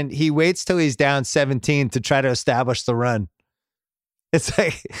is when he waits till he's down 17 to try to establish the run. It's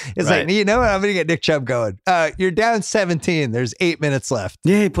like, you know what? I'm going to get Nick Chubb going. You're down 17. There's 8 minutes left.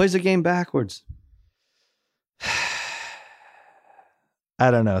 Yeah, he plays the game backwards.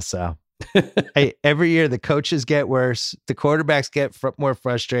 I don't know, Sal. Every year the coaches get worse, the quarterbacks get more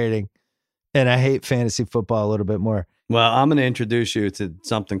frustrating, and I hate fantasy football a little bit more. Well, I'm going to introduce you to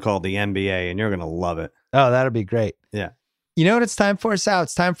something called the NBA, and you're going to love it. Oh, that'll be great. Yeah. You know what it's time for, Sal?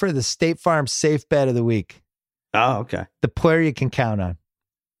 It's time for the State Farm Safe Bet of the Week. Oh, okay. The player you can count on.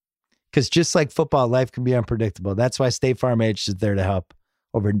 Because just like football, life can be unpredictable. That's why State Farm agents is there to help.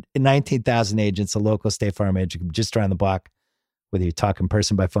 Over 19,000 agents, a local State Farm agent just around the block, whether you talk in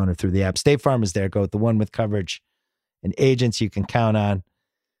person, by phone, or through the app. State Farm is there. Go with the one with coverage and agents you can count on.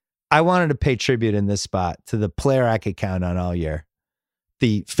 I wanted to pay tribute in this spot to the player I could count on all year.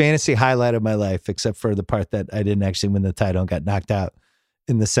 The fantasy highlight of my life, except for the part that I didn't actually win the title and got knocked out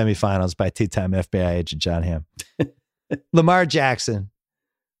in the semifinals by two-time FBI agent John Hamm. Lamar Jackson.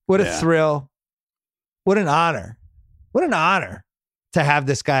 What a thrill. What an honor. What an honor to have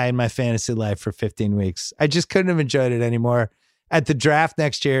this guy in my fantasy life for 15 weeks. I just couldn't have enjoyed it anymore. At the draft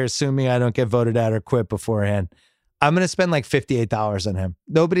next year, assuming I don't get voted out or quit beforehand, I'm going to spend like $58 on him.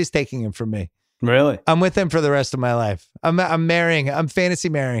 Nobody's taking him from me. Really? I'm with him for the rest of my life. I'm marrying him. I'm fantasy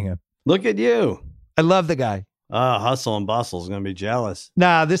marrying him. Look at you. I love the guy. Hustle and Bustle is going to be jealous.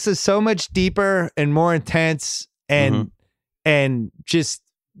 Nah, this is so much deeper and more intense and just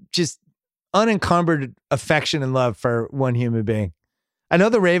unencumbered affection and love for one human being. I know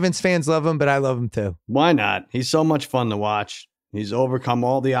the Ravens fans love him, but I love him too. Why not? He's so much fun to watch. He's overcome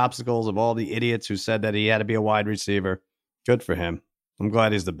all the obstacles of all the idiots who said that he had to be a wide receiver. Good for him. I'm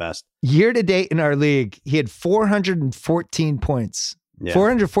glad he's the best. Year to date in our league, he had 414 points. Yeah.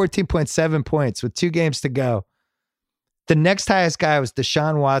 414.7 points with 2 games to go. The next highest guy was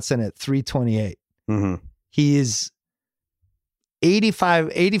Deshaun Watson at 328. He is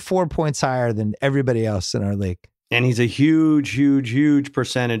 84 points higher than everybody else in our league. And he's a huge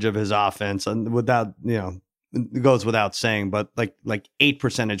percentage of his offense. And without, it goes without saying, but like 8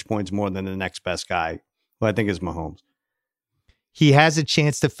 percentage points more than the next best guy, who I think is Mahomes. He has a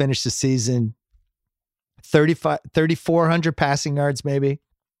chance to finish the season 3,400 passing yards, maybe.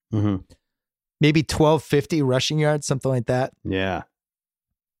 Maybe 1,250 rushing yards, something like that. Yeah.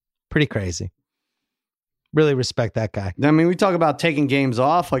 Pretty crazy. Really respect that guy. I mean, we talk about taking games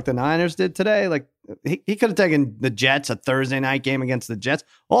off like the Niners did today. Like he could have taken the Jets, a Thursday night game against the Jets.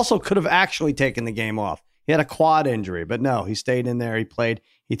 Also could have actually taken the game off. He had a quad injury, but no, he stayed in there. He played.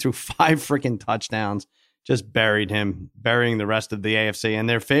 He threw 5 freaking touchdowns. Just burying the rest of the AFC. And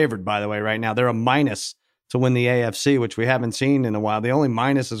they're favored, by the way, right now. They're a minus to win the AFC, which we haven't seen in a while. The only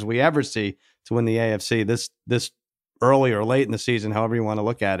minuses we ever see to win the AFC this early or late in the season, however you want to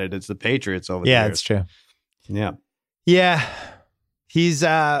look at it, it's the Patriots over there. Yeah, it's true. Yeah. Yeah. He's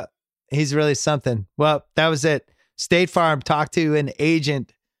really something. Well, that was it. State Farm talked to an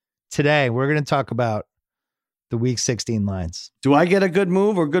agent today. We're going to talk about the Week 16 lines. Do I get a good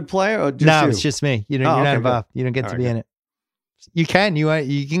move or good player? Or just no, you? It's just me. You're not involved. Good. You don't get to be in it. You can.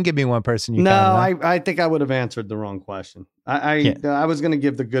 You can give me one person. I think I would have answered the wrong question. I was going to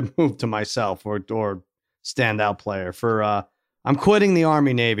give the good move to myself or standout player for. I'm quitting the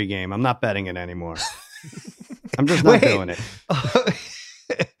Army Navy game. I'm not betting it anymore. I'm just not doing it.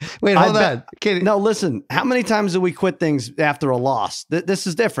 Wait, hold on. No, listen. How many times do we quit things after a loss? This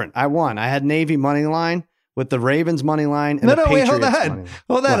is different. I won. I had Navy money line with the Ravens money line. And Wait, hold on.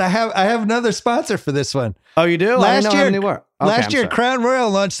 Hold on. I have another sponsor for this one. Oh, you do? Last year, Crown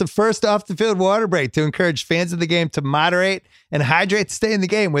Royal launched the first off the field water break to encourage fans of the game to moderate and hydrate to stay in the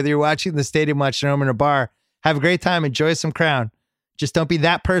game. Whether you're watching the stadium, watching at home in a bar, have a great time, enjoy some Crown. Just don't be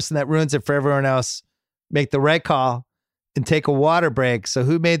that person that ruins it for everyone else. Make the right call and take a water break. So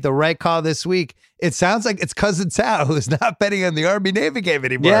who made the right call this week? It sounds like it's Cousin Sal, who's not betting on the Army Navy game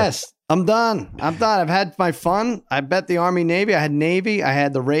anymore. Yes, I'm done. I've had my fun. I bet the Army Navy. I had Navy. I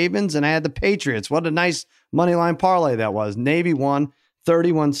had the Ravens, and I had the Patriots. What a nice money line parlay that was. Navy won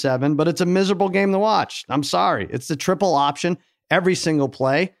 31-7, but it's a miserable game to watch. I'm sorry. It's the triple option every single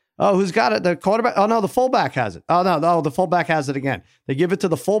play. Oh, who's got it? The quarterback? Oh, no, the fullback has it. Oh, no, the fullback has it again. They give it to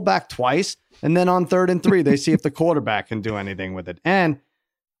the fullback twice, and then on 3rd and 3, they see if the quarterback can do anything with it. And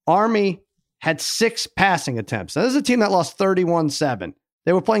Army had 6 passing attempts. Now, this is a team that lost 31-7.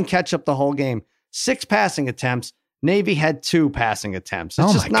 They were playing catch-up the whole game. 6 passing attempts. Navy had 2 passing attempts.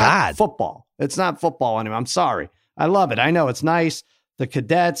 It's just not football. It's not football anymore. I'm sorry. I love it. I know it's nice. The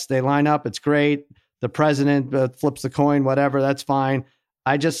cadets, they line up. It's great. The president flips the coin, whatever. That's fine.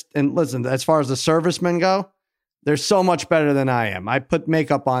 And listen, as far as the servicemen go, they're so much better than I am. I put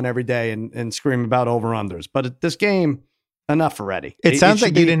makeup on every day and scream about over-unders. But at this game, enough already. It sounds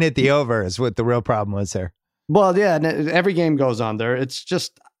like you didn't hit the over is what the real problem was there. Well, yeah, and every game goes under. It's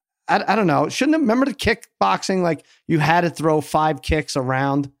just, I don't know. Remember the kickboxing? Like you had to throw 5 kicks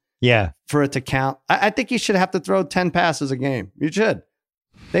around for it to count. I think you should have to throw 10 passes a game. You should.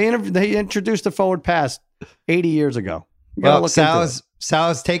 They introduced the forward pass 80 years ago. Well,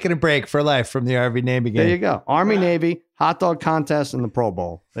 Sal's taking a break for life from the Army Navy game. There you go. Army Navy, hot dog contest, and the Pro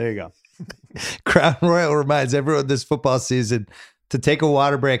Bowl. There you go. Crown Royal reminds everyone this football season to take a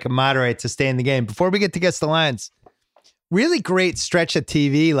water break and moderate to stay in the game. Before we get to Guess the Lines, really great stretch of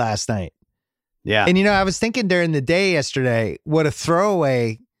TV last night. Yeah. And, I was thinking during the day yesterday, what a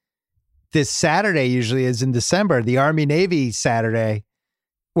throwaway this Saturday usually is in December, the Army Navy Saturday,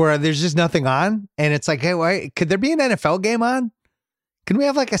 where there's just nothing on. And it's like, hey, why could there be an NFL game on? Can we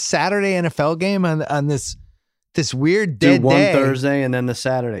have like a Saturday NFL game on this weird dead Do one day? Thursday and then the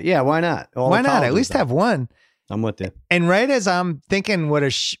Saturday. Yeah, why not? Why not? At least have one. I'm with you. And right as I'm thinking what a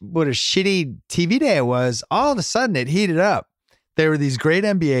shitty TV day it was, all of a sudden it heated up. There were these great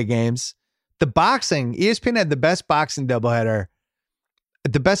NBA games. The boxing, ESPN had the best boxing doubleheader,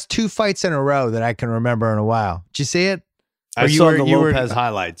 the best 2 fights in a row that I can remember in a while. Did you see it? I saw the Lopez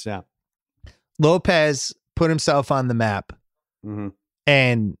highlights, yeah. Lopez put himself on the map. Mm-hmm.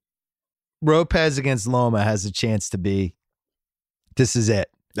 And Lopez against Loma has a chance to be, this is it.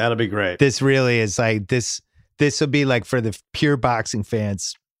 That'll be great. This really is like, this will be like for the pure boxing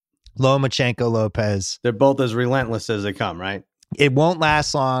fans, Lomachenko, Lopez. They're both as relentless as they come, right? It won't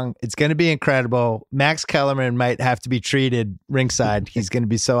last long. It's going to be incredible. Max Kellerman might have to be treated ringside. He's going to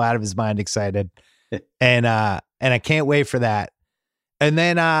be so out of his mind excited. And I can't wait for that. And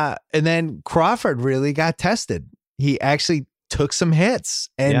then Crawford really got tested. He actually took some hits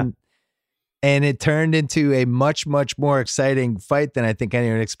and it turned into a much, much more exciting fight than I think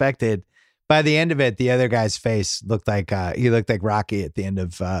anyone expected. By the end of it, the other guy's face looked like he looked like Rocky at the end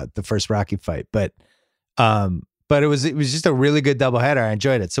of the first Rocky fight. But it was just a really good doubleheader. I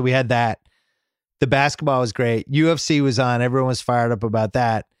enjoyed it. So we had that. The basketball was great. UFC was on. Everyone was fired up about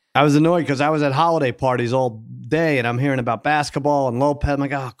that. I was annoyed because I was at holiday parties all day and I'm hearing about basketball and Lopez. I'm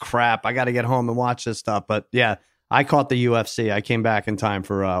like, oh crap, I got to get home and watch this stuff. But yeah, I caught the UFC. I came back in time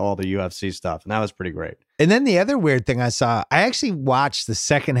for all the UFC stuff, and that was pretty great. And then the other weird thing I saw, I actually watched the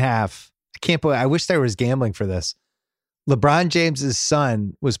second half. I can't believe, I wish there was gambling for this. LeBron James's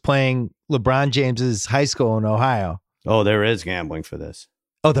son was playing LeBron James's high school in Ohio. Oh, there is gambling for this.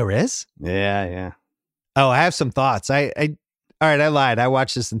 Oh, there is? Yeah. Oh, I have some thoughts. All right, I lied. I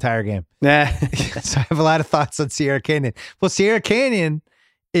watched this entire game. Yeah. So I have a lot of thoughts on Sierra Canyon. Well, Sierra Canyon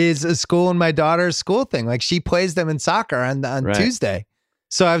is a school in my daughter's school thing. Like she plays them in soccer on right. Tuesday.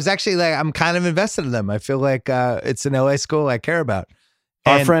 So I was actually like, I'm kind of invested in them. I feel like it's an LA school I care about.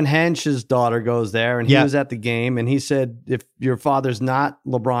 Our friend Hench's daughter goes there, and he was at the game, and he said, if your father's not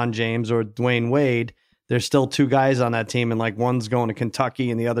LeBron James or Dwayne Wade, there's still 2 guys on that team, and like one's going to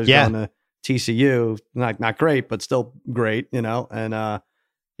Kentucky and the other's going to TCU. Not great, but still great, And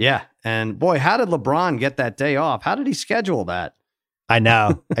and boy, how did LeBron get that day off? How did he schedule that? I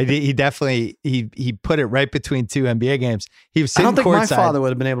know. He definitely he put it right between 2 NBA games. He was sitting I don't think courtside. my father would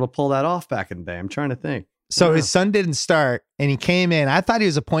have been able to pull that off back in the day. I'm trying to think. So his son didn't start, and he came in. I thought he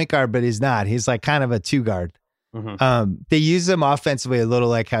was a point guard, but he's not. He's like kind of a 2 guard. Mm-hmm. They use him offensively a little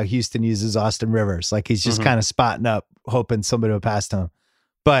like how Houston uses Austin Rivers. Like he's just kind of spotting up, hoping somebody will pass to him.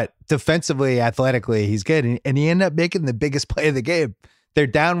 But defensively, athletically, he's good. And he ended up making the biggest play of the game. They're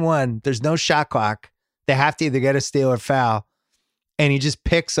down 1. There's no shot clock. They have to either get a steal or foul. And he just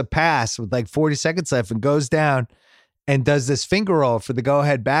picks a pass with like 40 seconds left and goes down and does this finger roll for the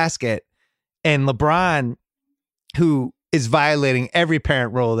go-ahead basket. And LeBron, who is violating every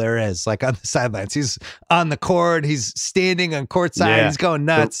parent rule there is, like on the sidelines. He's on the court. He's standing on court side. Yeah. He's going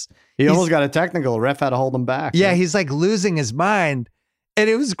nuts. He almost got a technical. Ref had to hold him back. Yeah, he's like losing his mind. And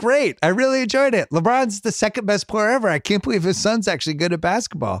it was great. I really enjoyed it. LeBron's the second best player ever. I can't believe his son's actually good at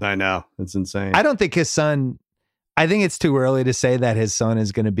basketball. I know. It's insane. I don't think his son, I think it's too early to say that his son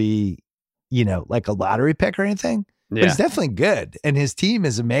is going to be, like a lottery pick or anything. Yeah. But he's definitely good. And his team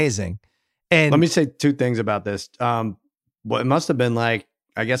is amazing. And let me say 2 things about this. It must have been like,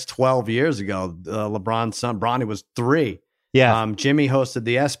 I guess 12 years ago, LeBron's son, Bronny, was 3. Yeah. Jimmy hosted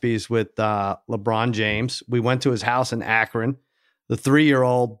the ESPYs with LeBron James. We went to his house in Akron. The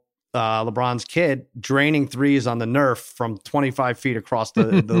 3-year-old LeBron's kid draining threes on the Nerf from 25 feet across the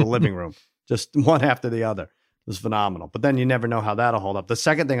living room, just one after the other. was phenomenal. But then you never know how that'll hold up. The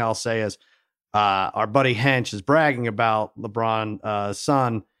second thing I'll say is our buddy Hench is bragging about LeBron's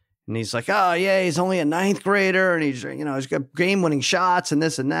son. And he's like, oh, yeah, he's only a ninth grader. And he's got game-winning shots and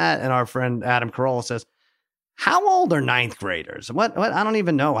this and that. And our friend Adam Carolla says, how old are ninth graders? What? I don't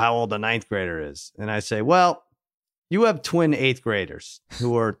even know how old a ninth grader is. And I say, well, you have twin eighth graders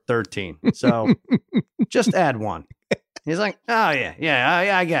who are 13. So just add one. He's like, oh,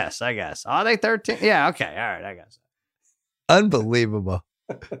 yeah, I guess. Are they 13? Yeah, okay, all right, I guess. Unbelievable.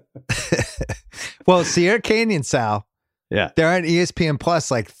 Well, Sierra Canyon, Sal. Yeah. They're on ESPN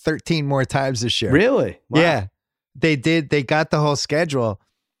Plus like 13 more times this year. Really? Wow. Yeah. They did. They got the whole schedule.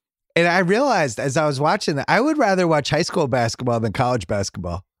 And I realized as I was watching that, I would rather watch high school basketball than college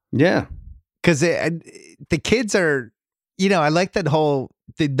basketball. Yeah. Because the kids are, I like that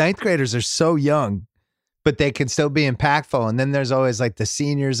the ninth graders are so young, but they can still be impactful. And then there's always like the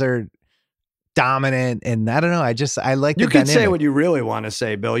seniors are dominant. And I don't know. I like you the could dynamic. say what you really want to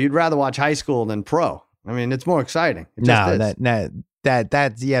say, Bill. You'd rather watch high school than pro. I mean, it's more exciting. It just is.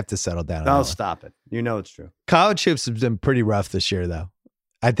 That you have to settle down. Oh, stop it. You know it's true. College hoops have been pretty rough this year, though.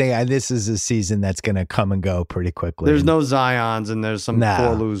 I think this is a season that's going to come and go pretty quickly. There's no Zions, and there's some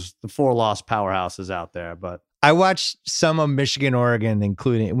four loss powerhouses out there. But I watched some of Michigan, Oregon,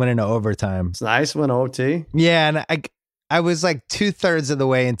 including it went into overtime. It's nice when OT. Yeah, and I was like 2/3 of the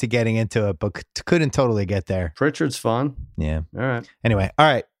way into getting into it, but couldn't totally get there. Pritchard's fun. Yeah. All right. Anyway, all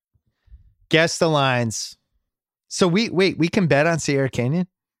right. Guess the lines. So we can bet on Sierra Canyon?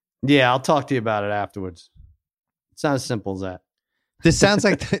 Yeah, I'll talk to you about it afterwards. It's not as simple as that. This sounds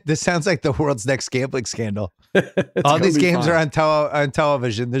like the world's next gambling scandal. All these games are on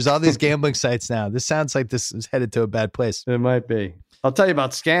television. There's all these gambling sites now. This sounds like this is headed to a bad place. It might be. I'll tell you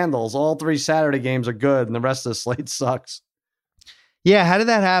about scandals. All 3 Saturday games are good, and the rest of the slate sucks. Yeah, how did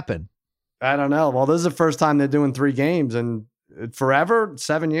that happen? I don't know. Well, this is the first time they're doing 3 games, and forever,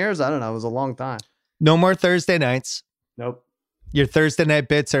 7 years. I don't know. It was a long time. No more Thursday nights. Nope. Your Thursday night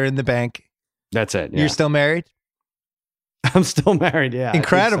bits are in the bank. That's it. Yeah. You're still married? I'm still married. Yeah.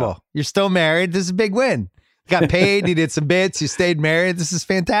 Incredible. So. You're still married. This is a big win. You got paid. You did some bits. You stayed married. This is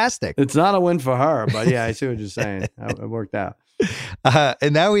fantastic. It's not a win for her, but yeah, I see what you're saying. It worked out.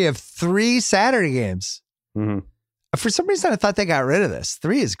 And now we have 3 Saturday games. Mm-hmm. For some reason, I thought they got rid of this.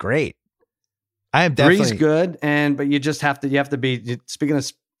 3 is great. I am definitely 3's good, but you just have to be. Speaking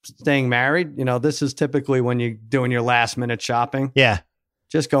of staying married, this is typically when you're doing your last minute shopping. Yeah.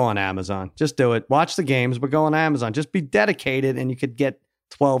 Just go on Amazon. Just do it. Watch the games, but go on Amazon. Just be dedicated, and you could get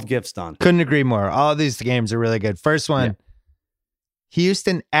 12 gifts done. Couldn't agree more. All these games are really good. First one,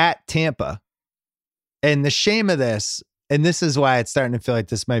 Houston at Tampa. And the shame of this, and this is why it's starting to feel like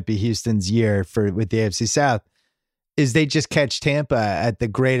this might be Houston's year with the AFC South, is they just catch Tampa at the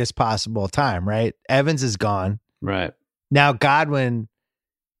greatest possible time, right? Evans is gone. Right. Now Godwin,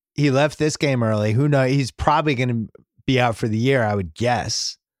 he left this game early. Who knows? He's probably going to be out for the year, I would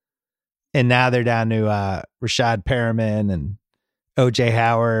guess. And now they're down to Rashad Perriman and OJ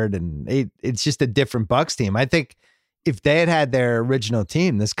Howard, and it's just a different Bucs team. I think if they had their original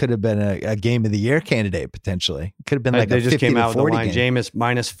team, this could have been a game of the year candidate potentially. It could have been like they just came out with the line game. Jameis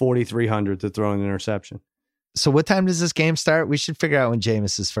minus 4,300 to throw an interception. So what time does this game start? We should figure out when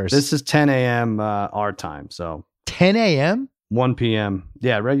Jameis is first. This is 10 a.m. Our time. So 10 a.m. 1 p.m.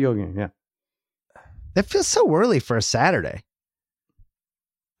 Yeah, regular game. Yeah. That feels so early for a Saturday.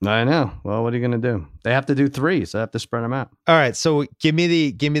 I know. Well, what are you going to do? They have to do 3, so they have to spread them out. All right, so give me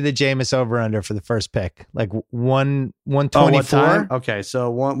the Jameis over under for the first pick, like 124. Okay, so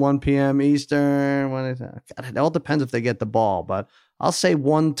 1 p.m. Eastern. God, it all depends if they get the ball, but I'll say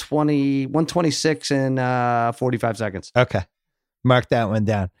 126 in 45 seconds. Okay, mark that one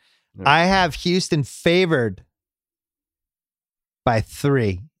down. Right. I have Houston favored by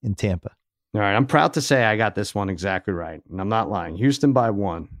 3 in Tampa. All right, I'm proud to say I got this one exactly right, and I'm not lying. Houston by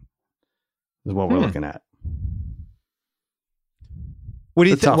 1 is what we're looking at. What do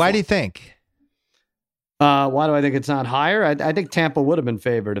you think? Why do you think? Why do I think it's not higher? I think Tampa would have been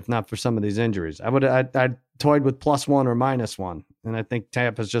favored if not for some of these injuries. I'd toyed with +1 or -1, and I think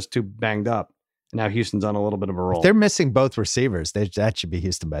Tampa's just too banged up. And now Houston's on a little bit of a roll. If they're missing both receivers. That should be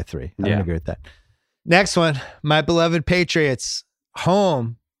Houston by 3. I don't agree with that. Next one, my beloved Patriots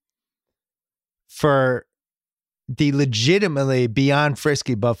home for the legitimately beyond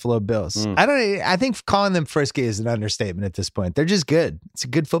frisky Buffalo Bills. I think calling them frisky is an understatement at this point. They're just good. It's a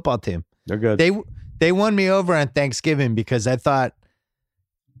good football team. They're good. They won me over on Thanksgiving because I thought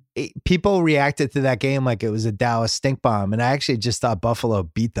people reacted to that game like it was a Dallas stink bomb, and I actually just thought Buffalo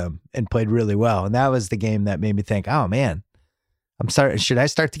beat them and played really well. And that was the game that made me think, oh man, I'm sorry. Should I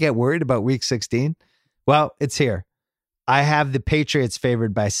start to get worried about Week 16? Well, it's here. I have the Patriots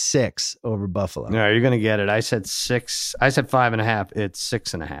favored by 6 over Buffalo. No, you're going to get it. I said 6. I said 5.5. It's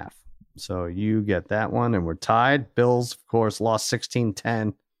 6.5. So you get that one, and we're tied. Bills, of course, lost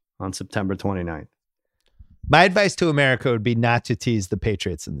 16-10 on September 29th. My advice to America would be not to tease the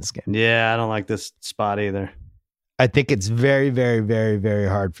Patriots in this game. Yeah, I don't like this spot either. I think it's very, very, very, very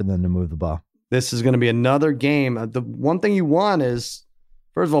hard for them to move the ball. This is going to be another game. The one thing you want is,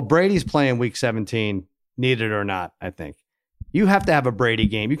 first of all, Brady's playing week 17, need it or not, I think. You have to have a Brady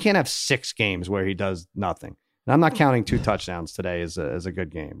game. You can't have 6 games where he does nothing. And I'm not counting 2 touchdowns today as a good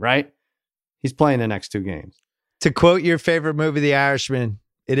game, right? He's playing the next 2 games. To quote your favorite movie, The Irishman,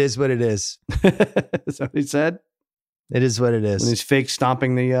 it is what it is. Is that what he said? It is what it is. When he's fake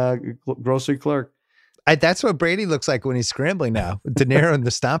stomping the grocery clerk. That's what Brady looks like when he's scrambling now. De Niro in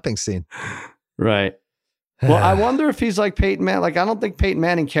the stomping scene. Right. Well, I wonder if he's like Peyton Manning. Like, I don't think Peyton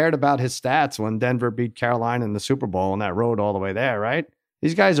Manning cared about his stats when Denver beat Carolina in the Super Bowl on that road all the way there, right?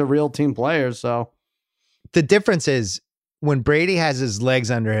 These guys are real team players, so. The difference is when Brady has his legs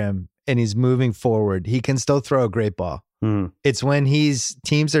under him and he's moving forward, he can still throw a great ball. It's when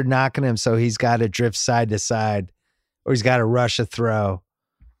teams are knocking him, so he's got to drift side to side or he's got to rush a throw.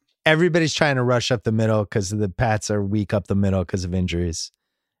 Everybody's trying to rush up the middle because the Pats are weak up the middle because of injuries.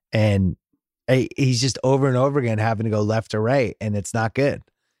 And he's just over and over again having to go left to right, and it's not good.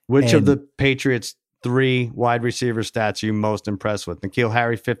 Which of the Patriots' 3 wide receiver stats are you most impressed with? N'Keal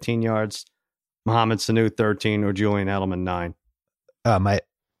Harry, 15 yards, Mohamed Sanu, 13, or Julian Edelman, 9?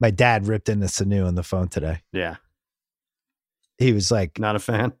 My dad ripped into Sanu on the phone today. Yeah. He was like... Not a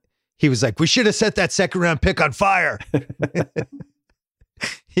fan? He was like, we should have set that second-round pick on fire.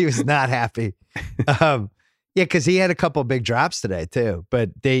 He was not happy. Yeah, because he had a couple big drops today too.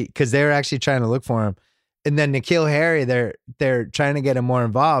 But because they were actually trying to look for him, and then N'Keal Harry, they're trying to get him more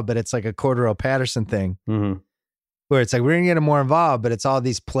involved, but it's like a Cordero Patterson thing, where it's like we're gonna get him more involved, but it's all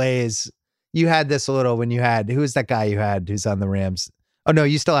these plays. You had this a little when you had who was that guy you had who's on the Rams? Oh no,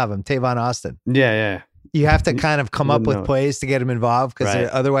 you still have him, Tavon Austin. Yeah. You have to kind of come up with plays to get him involved because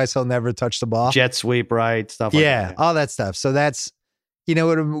otherwise he'll never touch the ball. Jet sweep, right? Stuff like that. Yeah, all that stuff. So that's,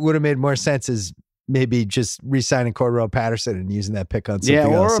 what would have made more sense is maybe just re-signing Cordero Patterson and using that pick on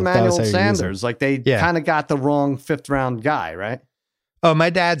something else. Or Emmanuel Sanders. Like they kind of got the wrong 5th round guy, right? Oh, my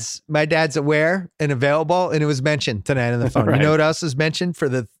dad's aware and available, and it was mentioned tonight on the phone. Right. You know what else was mentioned for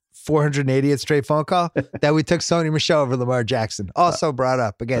the 480th straight phone call? That we took Sony Michel over Lamar Jackson. Also brought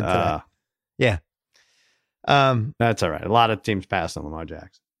up again today. Yeah. That's all right. A lot of teams passed on Lamar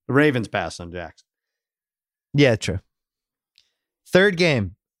Jackson. The Ravens passed on Jackson. Yeah, true. Third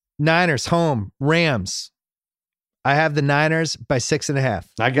game, Niners home, Rams. I have the Niners by 6.5.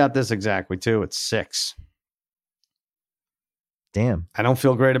 I got this exactly too. It's 6. Damn. I don't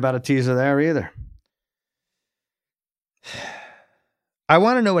feel great about a teaser there either. I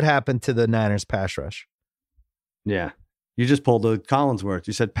want to know what happened to the Niners pass rush. Yeah. You just pulled the Collins words.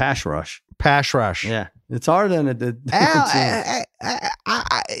 You said pass rush. Pass rush. Yeah. It's harder than it did.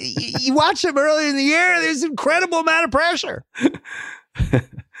 You watched him earlier in the year. There's an incredible amount of pressure.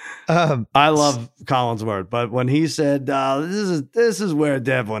 I love Collins' word, but when he said, this is where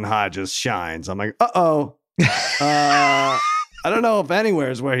Devlin Hodges shines, I'm like, I don't know if anywhere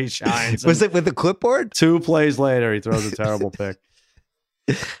is where he shines. Was it with the clipboard? 2 plays later, he throws a terrible pick.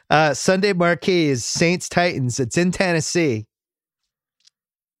 Sunday marquee is Saints-Titans. It's in Tennessee.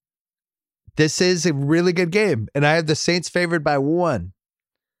 This is a really good game, and I have the Saints favored by 1.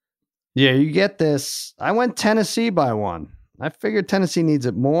 Yeah, you get this. I went Tennessee by 1. I figured Tennessee needs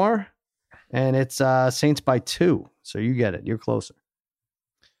it more, and it's Saints by 2. So you get it. You're closer.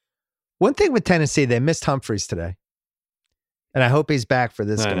 One thing with Tennessee, they missed Humphreys today, and I hope he's back for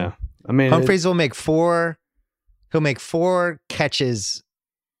this game. Know. I mean, Humphreys will make 4. He'll make 4 catches,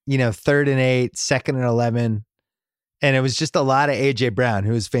 3rd and 8, 2nd and 11, and it was just a lot of AJ Brown,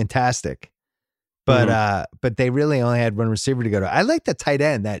 who was fantastic. But they really only had 1 receiver to go to. I like the tight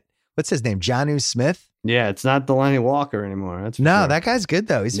end. What's his name? Jonnu Smith. Yeah, it's not Delaney Walker anymore. That's no, that guy's good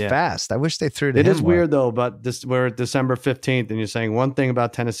though. He's fast. I wish they threw to him. It is more. weird though, but we're at December 15th, and you're saying one thing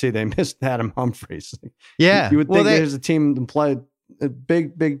about Tennessee: they missed Adam Humphreys. Yeah, you would think there's a team to play a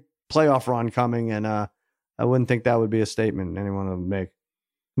big playoff run coming, and I wouldn't think that would be a statement anyone would make.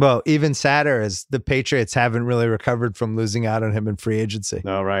 Well, even sadder is the Patriots haven't really recovered from losing out on him in free agency.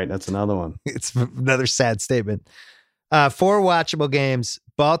 Oh, right. That's another one. It's another sad statement. 4 watchable games.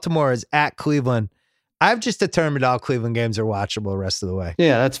 Baltimore is at Cleveland. I've just determined all Cleveland games are watchable the rest of the way.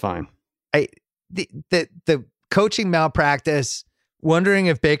 Yeah, that's fine. The coaching malpractice, wondering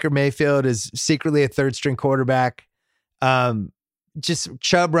if Baker Mayfield is secretly a 3rd string quarterback. just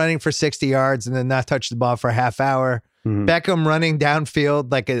Chubb running for 60 yards and then not touch the ball for a half hour. Beckham running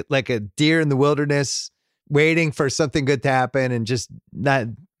downfield like a deer in the wilderness, waiting for something good to happen, and just not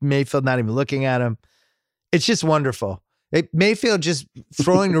Mayfield not even looking at him. It's just wonderful. Mayfield just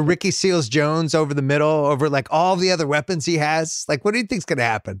throwing to Ricky Seals-Jones over the middle, over like all the other weapons he has. Like, what do you think's going to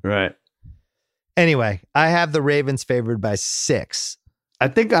happen? Right. Anyway, I have the Ravens favored by 6. I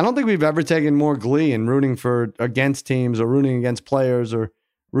don't think we've ever taken more glee in rooting for against teams or rooting against players or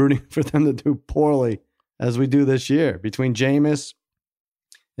rooting for them to do poorly as we do this year between Jameis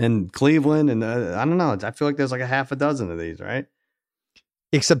and Cleveland. And I don't know. I feel like there's like a half a dozen of these, right?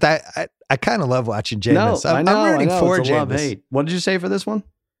 Except I kind of love watching Jameis. I'm rooting for it's a Jameis. love-hate. What did you say for this one?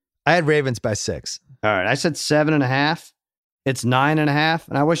 I had Ravens by 6. All right. I said 7.5. It's 9.5.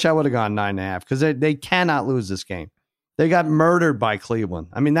 And I wish I would have gone 9.5 because they cannot lose this game. They got murdered by Cleveland.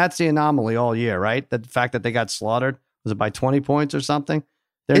 I mean, that's the anomaly all year, right? The fact that they got slaughtered. Was it by 20 points or something?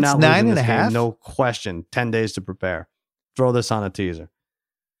 They're it's not 9.5. losing this game, no question. 10 days to prepare. Throw this on a teaser.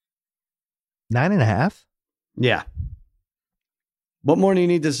 9.5? Yeah. What more do you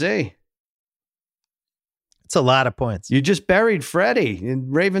need to see? It's a lot of points. You just buried Freddie.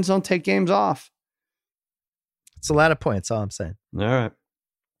 And Ravens don't take games off. It's a lot of points, all I'm saying. All right.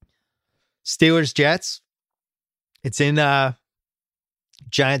 Steelers, Jets. It's in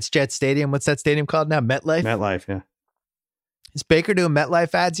Giants Jet Stadium. What's that stadium called now? MetLife? MetLife, yeah. Is Baker doing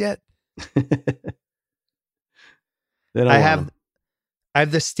MetLife ads yet? I have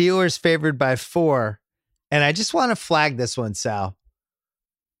the Steelers favored by 4, and I just want to flag this one, Sal.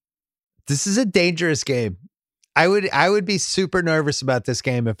 This is a dangerous game. I would be super nervous about this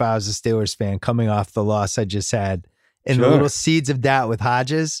game if I was a Steelers fan coming off the loss I just had and the little seeds of doubt with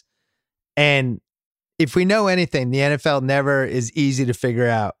Hodges. And if we know anything, the NFL never is easy to figure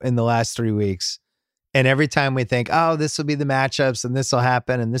out in the last 3 weeks. And every time we think, oh, this will be the matchups and this will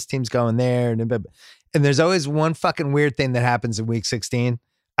happen and this team's going there. And there's always one fucking weird thing that happens in week 16.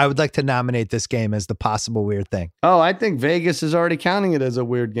 I would like to nominate this game as the possible weird thing. Oh, I think Vegas is already counting it as a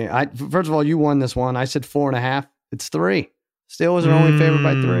weird game. First of all, you won this one. I said 4.5. It's 3. Steelers are only favored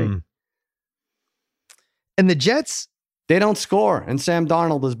by 3. And the Jets, they don't score. And Sam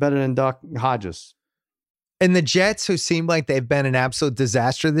Darnold is better than Duck Hodges. And the Jets, who seem like they've been an absolute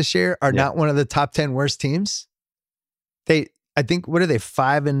disaster this year, are not one of the top 10 worst teams. I think, what are they?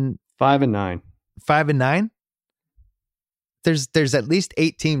 5-9. 5-9. There's at least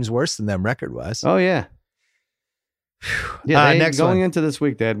 8 teams worse than them record wise. Oh yeah. Yeah. Next going one. into this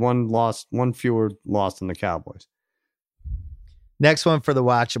week, they had one fewer loss than the Cowboys. Next one for the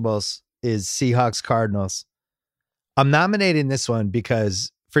watchables is Seahawks Cardinals. I'm nominating this one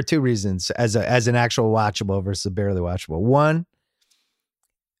because for 2 reasons, as an actual watchable versus a barely watchable. One,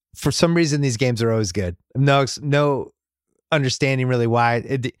 for some reason these games are always good. No understanding really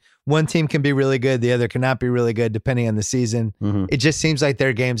why. One team can be really good, the other cannot be really good depending on the season. Mm-hmm. It just seems like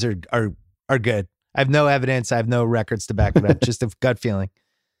their games are good. I have no evidence, I have no records to back it up, just a gut feeling.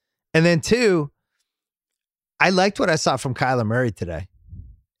 And then 2, I liked what I saw from Kyler Murray today.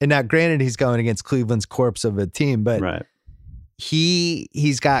 And now granted he's going against Cleveland's corpse of a team, but right.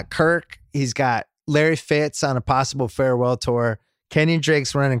 He's got Kirk, he's got Larry Fitz on a possible farewell tour. Kenyon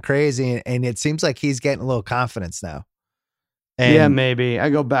Drake's running crazy, and it seems like he's getting a little confidence now. And yeah, maybe. I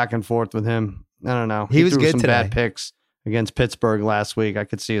go back and forth with him. I don't know. He was threw good some today. Bad picks against Pittsburgh last week. I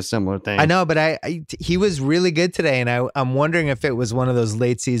could see a similar thing. I know, but he was really good today, and I'm wondering if it was one of those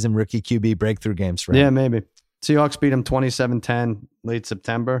late season rookie QB breakthrough games for him. Yeah, maybe. Seahawks beat him 27-10 late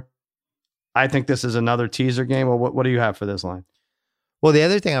September. I think this is another teaser game. Well, what do you have for this line? Well, the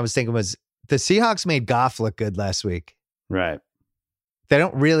other thing I was thinking was the Seahawks made Goff look good last week. Right. They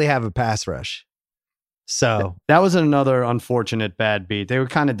don't really have a pass rush. So that was another unfortunate bad beat. They were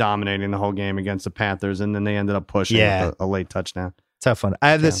kind of dominating the whole game against the Panthers, and then they ended up pushing with a late touchchone. Tough one. I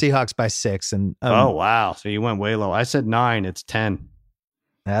have the Seahawks by 6. And oh, wow. So you went way low. I said 9. It's 10.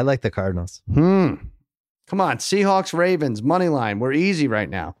 I like the Cardinals. Come on. Seahawks, Ravens, money line. We're easy right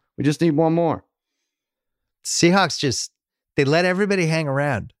now. We just need one more. Seahawks they let everybody hang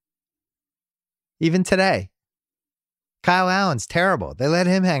around. Even today. Kyle Allen's terrible. They let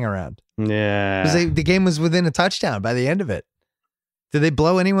him hang around. Yeah. The game was within a touchdown by the end of it. Did they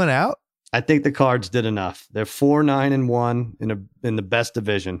blow anyone out? I think the Cards did enough. They're 4-9-1 in the best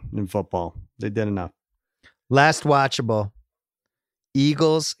division in football. They did enough. Last watchable.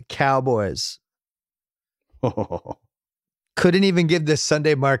 Eagles, Cowboys. Couldn't even give this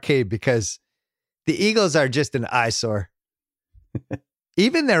Sunday marquee because the Eagles are just an eyesore.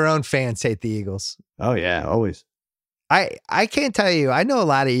 Even their own fans hate the Eagles. Oh, yeah, always. I can't tell you. I know a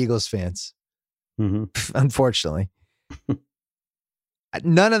lot of Eagles fans, unfortunately.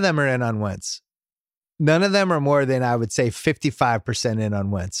 None of them are in on Wentz. None of them are more than, I would say, 55% in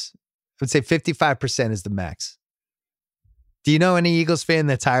on Wentz. I would say 55% is the max. Do you know any Eagles fan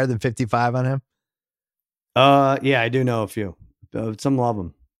that's higher than 55 on him? Yeah, I do know a few. Some love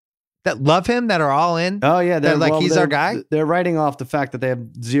him. That love him, that are all in? Oh, yeah. They're like, he's our guy? They're writing off the fact that they have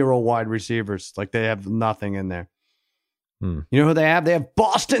 0 wide receivers. Like, they have nothing in there. You know who they have? They have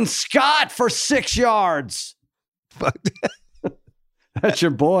Boston Scott for 6 yards. That's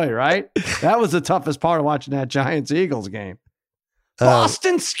your boy, right? That was the toughest part of watching that Giants-Eagles game.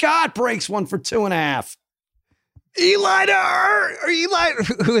 Boston Scott breaks one for 2.5. Eli,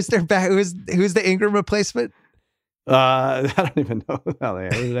 who is their back? Who's the Ingram replacement? I don't even know who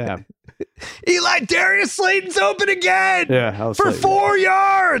they have. Eli, Darius Slayton's open again. Yeah, for 4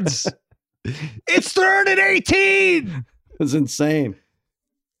 yards. It's 3rd and 18. It's insane.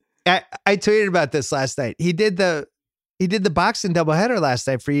 I tweeted about this last night. He did the boxing doubleheader last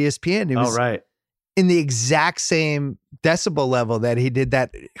night for ESPN. He was right. in the exact same decibel level that he did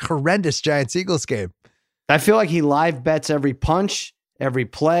that horrendous Giants-Eagles game. I feel like he live bets every punch, every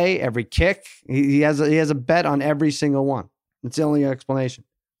play, every kick. He has a bet on every single one. That's the only explanation.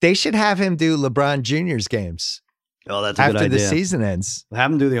 They should have him do LeBron Jr.'s games. Oh, that's a good idea. After the season ends.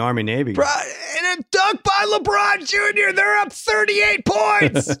 Have him do the Army-Navy game. And a dunk by LeBron Jr. They're up 38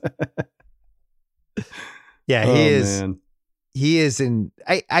 points. Yeah, he is. Man. He is in.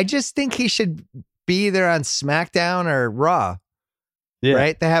 I just think he should be either on SmackDown or Raw. Yeah.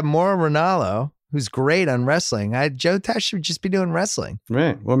 Right? They have Mauro Ranallo, who's great on wrestling. Joe Tesh should just be doing wrestling.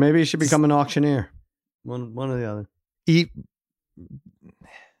 Right. Well, maybe he should become an auctioneer. One or the other.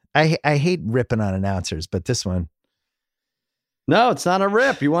 I hate ripping on announcers, but this one. No, it's not a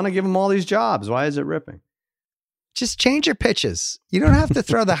rip. You want to give them all these jobs. Why is it ripping? Just change your pitches. You don't have to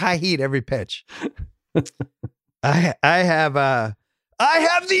throw the high heat every pitch. I have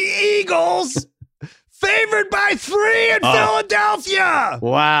the Eagles favored by 3 in Philadelphia.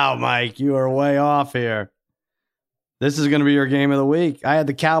 Wow, Mike, you are way off here. This is going to be your game of the week. I had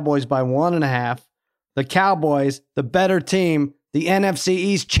the Cowboys by 1.5. The Cowboys, the better team, the NFC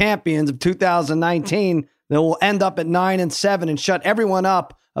East champions of 2019, that will end up at 9-7 and shut everyone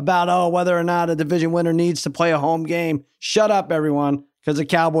up about whether or not a division winner needs to play a home game. Shut up, everyone, because the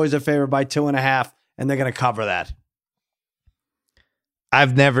Cowboys are favored by 2.5. And they're going to cover that.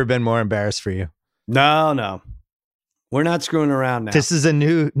 I've never been more embarrassed for you. No. We're not screwing around now. This is a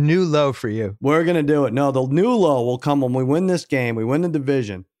new low for you. We're going to do it. No, the new low will come when we win this game. We win the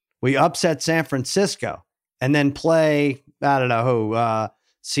division. We upset San Francisco and then play, I don't know who,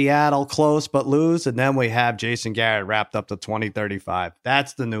 Seattle close but lose. And then we have Jason Garrett wrapped up to 2035.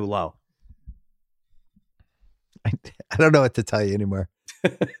 That's the new low. I don't know what to tell you anymore.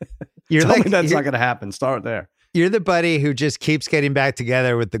 Tell me that's not going to happen. Start there. You're the buddy who just keeps getting back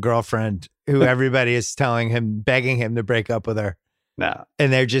together with the girlfriend who everybody is begging him to break up with her. No.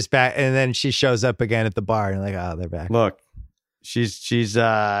 And they're just back. And then she shows up again at the bar and you're like, oh, they're back. Look, she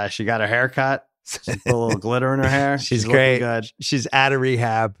got her hair cut. She put a little glitter in her hair. She's great. Good. She's out of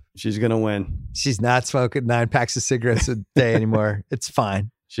rehab. She's going to win. She's not smoking 9 packs of cigarettes a day anymore. It's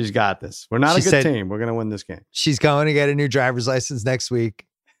fine. She's got this. We're not a good team. We're going to win this game. She's going to get a new driver's license next week.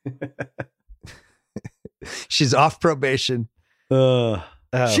 She's off probation.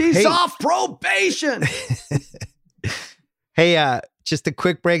 She's off probation. Hey, just a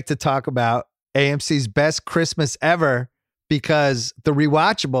quick break to talk about AMC's best Christmas ever, because the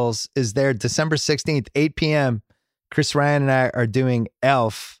Rewatchables is there December 16th, 8 p.m. Chris Ryan and I are doing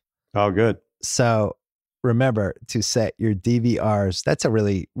Elf. Oh, good. So remember to set your DVRs. That's a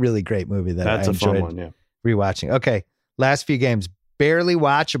really, really great movie that I enjoyed fun one, yeah. Rewatching. Okay, last few games. Barely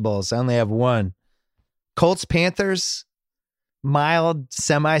watchables. I only have one. Colts Panthers, mild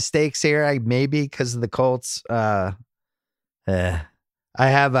semi stakes here. Maybe because of the Colts. I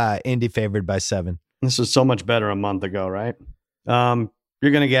have Indy favored by 7. This was so much better a month ago, right?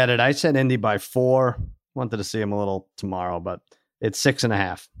 You're gonna get it. I said Indy by 4. Wanted to see him a little tomorrow, but it's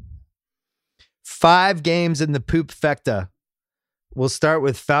 6.5. 5 games in the poop fecta. We'll start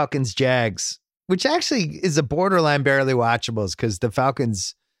with Falcons Jags, which actually is a borderline barely watchables because the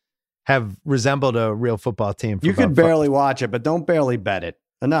Falcons have resembled a real football team. You could barely watch it, but don't barely bet it.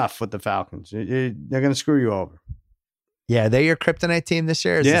 Enough with the Falcons. They're going to screw you over. Yeah, they're your kryptonite team this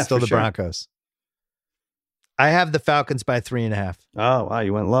year? Or is it still the Broncos? I have the Falcons by 3.5. Oh, wow,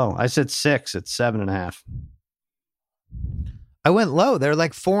 you went low. I said 6. It's 7.5. I went low. They're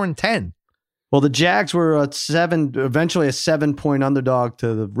like 4-10. Well, the Jags were eventually a 7-point underdog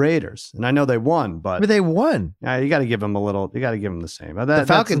to the Raiders, and I know they won, but they won. Yeah, you got to give them a little. You got to give them the same. The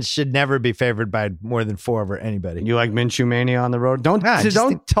Falcons should never be favored by more than 4 over anybody. You like Minshew mania on the road? Don't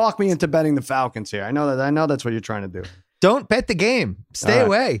talk me into betting the Falcons here. I know that's what you're trying to do. Don't bet the game. Stay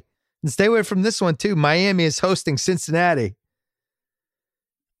away. And stay away from this one, too. Miami is hosting Cincinnati.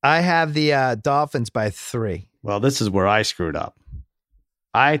 I have the Dolphins by 3. Well, this is where I screwed up.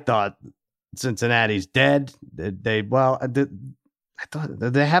 I thought Cincinnati's dead. I thought,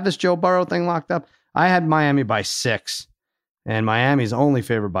 did they have this Joe Burrow thing locked up? I had Miami by 6, and Miami's only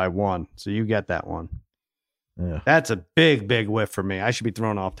favored by 1. So you get that one. Yeah. That's a big, big whiff for me. I should be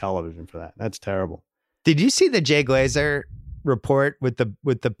thrown off television for that. That's terrible. Did you see the Jay Glazer report with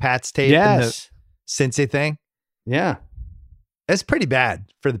the Pats tape and the Cincy thing? Yeah. That's pretty bad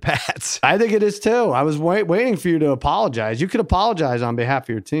for the Pats. I think it is too. I was waiting for you to apologize. You could apologize on behalf of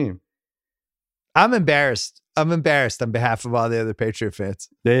your team. I'm embarrassed. I'm embarrassed on behalf of all the other Patriot fans.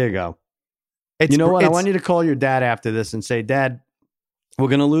 There you go. You know what? I want you to call your dad after this and say, Dad, we're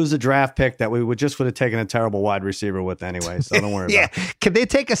going to lose a draft pick that we would have taken a terrible wide receiver with anyway. So don't worry about it. Can they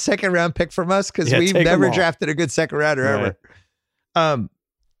take a second round pick from us? Because we've never drafted a good second rounder ever.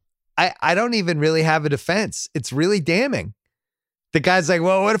 I don't even really have a defense. It's really damning. The guy's like,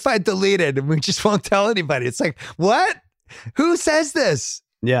 well, what if I deleted and we just won't tell anybody? It's like, what? Who says this?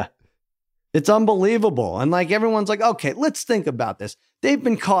 Yeah. It's unbelievable. And like everyone's like, okay, let's think about this. They've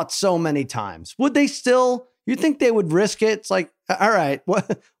been caught so many times. Would they still, you think they would risk it? It's like, all right,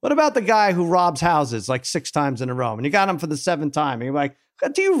 what about the guy who robs houses like 6 times in a row and you got him for the 7th time? And you're like,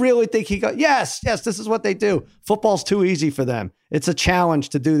 do you really think he got, yes, this is what they do. Football's too easy for them. It's a challenge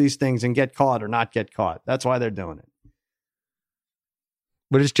to do these things and get caught or not get caught. That's why they're doing it.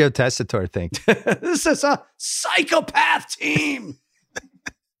 What does Joe Tessitore think? This is a psychopath team.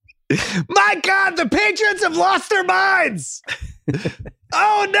 My God, the Patriots have lost their minds.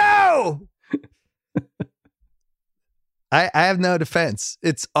 Oh, no. I have no defense.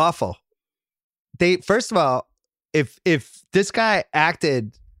 It's awful. First of all, if this guy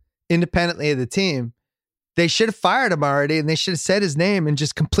acted independently of the team, they should have fired him already and they should have said his name and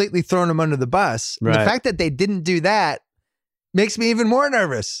just completely thrown him under the bus. Right. The fact that they didn't do that makes me even more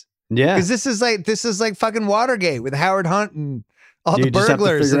nervous. Yeah. Because this is like fucking Watergate with Howard Hunt and all the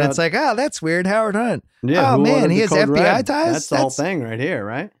burglars. And it's like, oh, that's weird. Howard Hunt. Yeah, oh, man, he has FBI ties? That's the whole thing right here,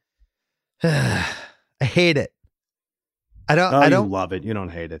 right? I hate it. I don't love it. You don't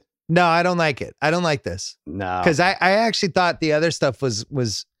hate it. No, I don't like it. I don't like this. No. Because I actually thought the other stuff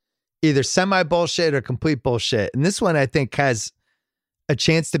was either semi-bullshit or complete bullshit. And this one, I think, has a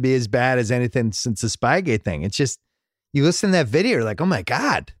chance to be as bad as anything since the Spygate thing. It's just, you listen to that video, you're like, oh my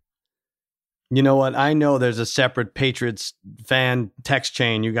God. You know what? I know there's a separate Patriots fan text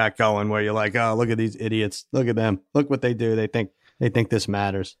chain you got going where you're like, oh, look at these idiots. Look at them. Look what they do. They think this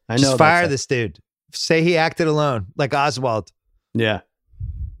matters. I know. Just fire this dude. Say he acted alone, like Oswald. Yeah.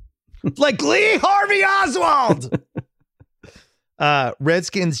 Like Lee Harvey Oswald.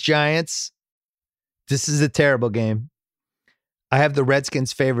 Redskins, Giants. This is a terrible game. I have the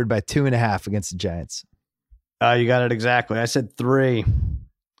Redskins favored by 2.5 against the Giants. You got it exactly. I said 3.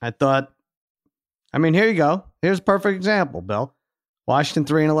 Here you go. Here's a perfect example, Bill. Washington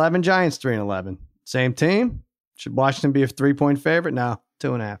 3-11, Giants 3-11. Same team. Should Washington be a 3-point favorite? No,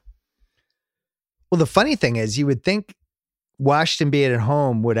 2.5. Well, the funny thing is, you would think Washington being at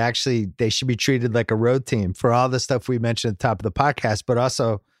home they should be treated like a road team for all the stuff we mentioned at the top of the podcast, but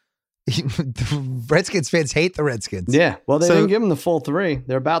also the Redskins fans hate the Redskins. Yeah. Well, they didn't give them the full 3.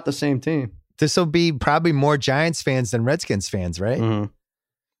 They're about the same team. This will be probably more Giants fans than Redskins fans, right? Mm-hmm.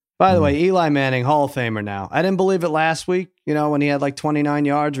 By the way, Eli Manning, Hall of Famer now. I didn't believe it last week, when he had like 29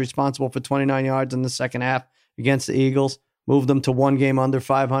 yards, responsible for 29 yards in the second half against the Eagles, moved them to 1 game under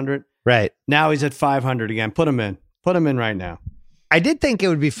 500. Right. Now he's at 500 again. Put him in. Put him in right now. I did think it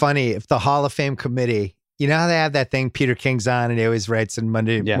would be funny if the Hall of Fame committee, you know how they have that thing Peter King's on and he always writes in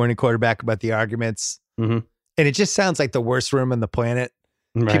Monday Morning Quarterback about the arguments? Mm-hmm. And it just sounds like the worst room on the planet.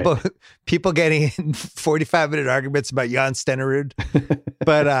 Right. People getting in 45-minute arguments about Jan Stenerud.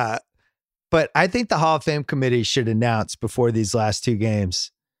 But I think the Hall of Fame committee should announce before these last 2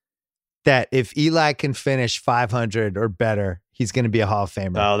 games that if Eli can finish 500 or better, he's going to be a Hall of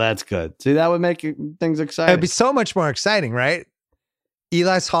Famer. Oh, that's good. See, that would make things exciting. It'd be so much more exciting, right?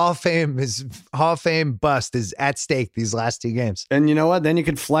 Eli's Hall of Fame bust is at stake these last 2 games. And you know what? Then you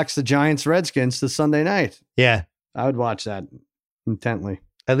could flex the Giants Redskins to Sunday night. Yeah. I would watch that intently.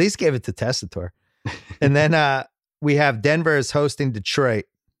 At least give it to Tessitore. And then we have Denver is hosting Detroit.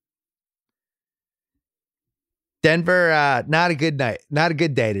 Denver, not a good night. Not a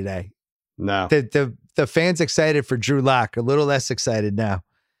good day today. No. The fans excited for Drew Lock, a little less excited now.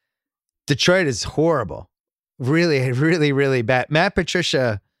 Detroit is horrible. Really, really, really bad. Matt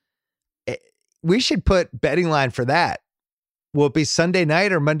Patricia, we should put betting line for that. Will it be Sunday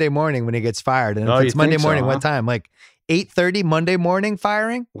night or Monday morning when he gets fired? And if it's Monday morning, what time? Like 8:30 Monday morning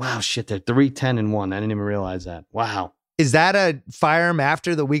firing? Wow, shit, they're 3-10-1. I didn't even realize that. Wow. Is that a fire him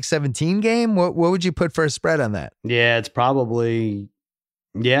after the Week 17 game? What would you put for a spread on that? Yeah, it's probably,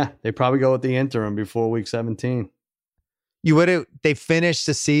 they probably go with the interim before Week 17. You would have, they finished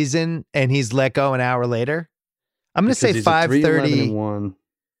the season and he's let go an hour later? I'm going to say 5:30.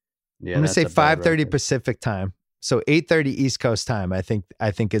 Yeah, I'm going to say 5:30 Pacific time. So 8:30 East Coast time, I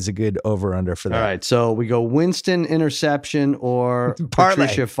think is a good over-under for that. All right, so we go Winston interception or Parlay.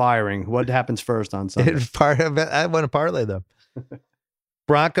 Patricia firing. What happens first on Sunday? I want to parlay them.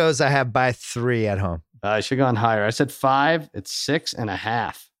 Broncos, I have by 3 at home. I should have gone higher. I said 5. It's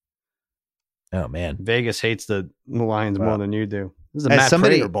 6.5. Oh, man. Vegas hates the Lions more than you do. This is a As Matt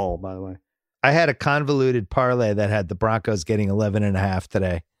somebody- Prater Bowl, by the way. I had a convoluted parlay that had the Broncos getting 11.5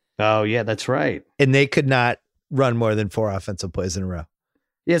 today, Oh, yeah, that's right. and they could not run more than 4 offensive plays in a row.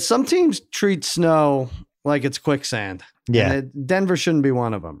 Yeah, some teams treat snow like it's quicksand. Yeah. And Denver shouldn't be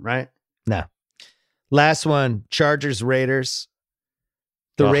one of them, right? No. Last one, Chargers, Raiders.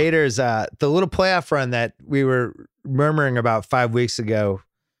 The Ugh. Raiders, the little playoff run that we were murmuring about 5 weeks ago,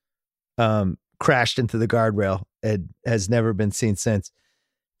 crashed into the guardrail. It has never been seen since.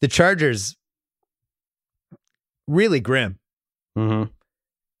 The Chargers, really grim. Mm-hmm.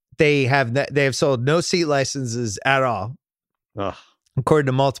 They have sold no seat licenses at all, Ugh. according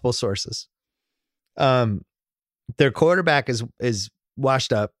to multiple sources. Their quarterback is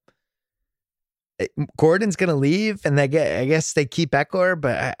washed up. Gordon's going to leave, and I guess they keep Eckler,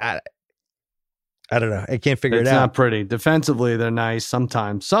 but I don't know. I can't figure it It's out. not pretty. Defensively, they're nice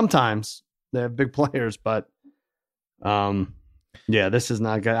sometimes. Sometimes they have big players, but this is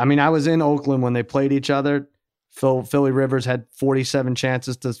not good. I mean, I was in Oakland when they played each other. Philly Rivers had 47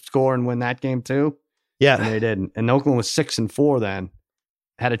 chances to score and win that game too. Yeah. And they didn't. And Oakland was 6-4 then.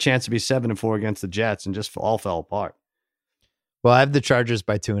 Had a chance to be 7-4 against the Jets and just all fell apart. Well, I have the Chargers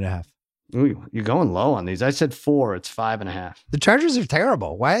by 2.5. Ooh, you're going low on these. I said 4. It's 5.5. The Chargers are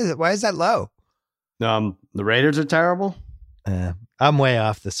terrible. Why is that low? The Raiders are terrible. I'm way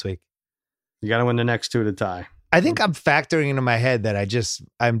off this week. You got to win the next 2 to tie. I think I'm factoring into my head that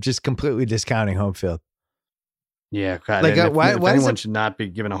I'm just completely discounting home field. Yeah, God. Like, If why anyone should not be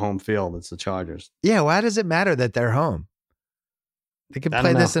given a home field, it's the Chargers. Yeah, why does it matter that they're home? They could I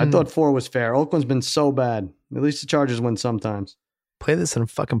play don't know. this in. I thought 4 was fair. Oakland's been so bad. At least the Chargers win sometimes. Play this in a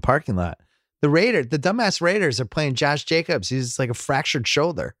fucking parking lot. The dumbass Raiders are playing Josh Jacobs. He's like a fractured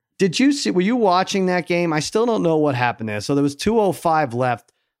shoulder. Did you see? Were you watching that game? I still don't know what happened there. So there was 2:05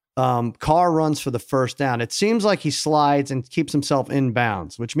 left. Carr runs for the first down. It seems like he slides and keeps himself in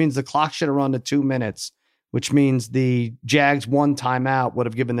bounds, which means the clock should have run to 2 minutes, which means the Jags 1 timeout would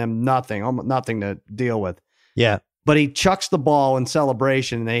have given them almost nothing to deal with. Yeah. But he chucks the ball in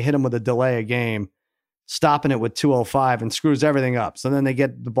celebration and they hit him with a delay of game, stopping it with 2:05 and screws everything up. So then they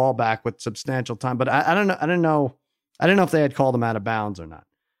get the ball back with substantial time. But I don't know. I don't know if they had called him out of bounds or not.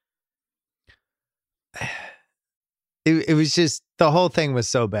 It was just, the whole thing was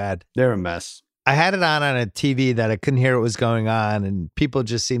so bad. They're a mess. I had it on a TV that I couldn't hear what was going on, and people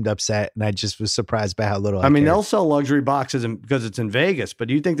just seemed upset, and I just was surprised by how little I mean, cared. they'll sell luxury boxes because it's in Vegas, but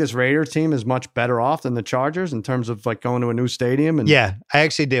do you think this Raiders team is much better off than the Chargers in terms of like going to a new stadium? And Yeah, I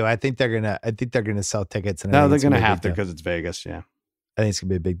actually do. I think they're gonna sell tickets. And no, they're going to have to because it's Vegas. Yeah. I think it's gonna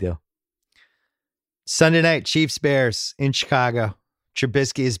be a big deal. Sunday night, Chiefs Bears in Chicago.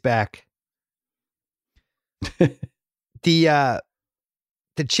 Trubisky is back. The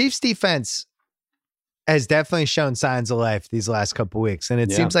Chiefs defense has definitely shown signs of life these last couple weeks, and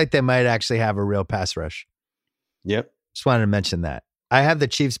it seems like they might actually have a real pass rush. Yep. Just wanted to mention that. I have the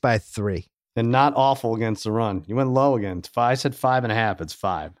Chiefs by 3. And not awful against the run. You went low again. It's 5. I said 5.5. It's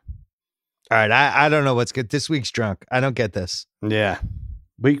 5. All right, I don't know what's good. This week's drunk. I don't get this. Yeah.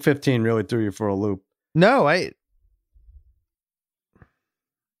 Week 15 really threw you for a loop. No, I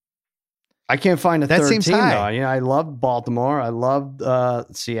can't find a That third seems team, high. though. Yeah, I loved Baltimore. I loved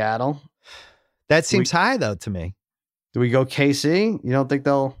Seattle. that seems high though to me. Do we go KC? You don't think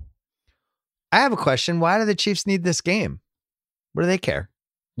they'll... I have a question. Why do the Chiefs need this game? What do they care?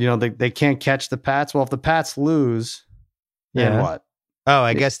 You don't think they can't catch the Pats? Well, if the Pats lose, then Yeah. what? Oh,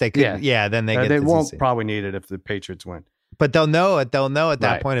 I guess they could. Yeah. Yeah, then they get. They the won't seed. probably need it if the Patriots win. But they'll know it. They'll know at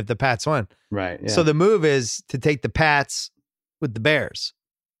that Right. point if the Pats won. Right. Yeah. So the move is to take the Pats with the Bears.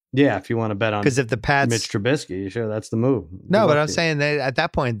 Yeah, if you want to bet on Because if the Pats, Mitch Trubisky, sure, that's the move. no, Good but luck I'm to you. saying that at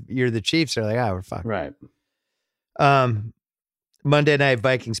that point, you're the Chiefs. Are like, we're fucked. Right. Monday night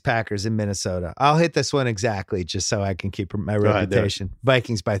Vikings Packers in Minnesota. I'll hit this one exactly just so I can keep my reputation.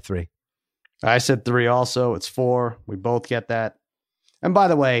 Vikings by 3. I said 3 also. It's 4. We both get that. And by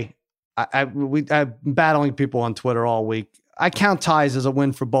the way, I've been battling people on Twitter all week. I count ties as a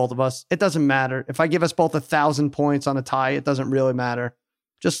win for both of us. It doesn't matter. If I give us both 1,000 points on a tie, it doesn't really matter.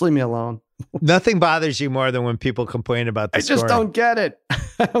 Just leave me alone. Nothing bothers you more than when people complain about the I just scoring. don't get it.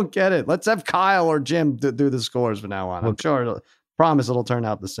 I don't get it. Let's have Kyle or Jim do the scores from now on. I'm sure. Promise it'll turn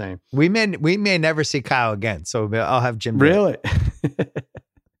out the same. We may never see Kyle again, so I'll have Jim. Really?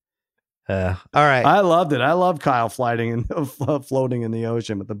 All right. I loved it. I love Kyle floating in the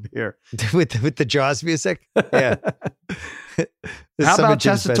ocean with the beer. with the Jaws music. Yeah. How about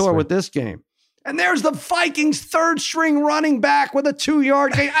Tessitore with this game? And there's the Vikings' third string running back with a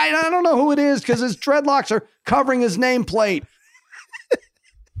 2-yard gain. I don't know who it is because his dreadlocks are covering his nameplate.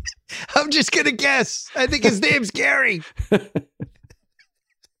 I'm just going to guess. I think his name's Gary.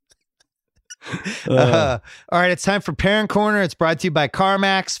 All right, it's time for Parent Corner. It's brought to you by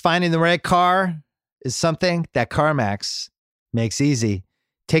CarMax. Finding the right car is something that CarMax makes easy.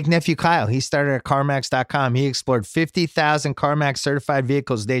 Take nephew Kyle. He started at CarMax.com. He explored 50,000 CarMax certified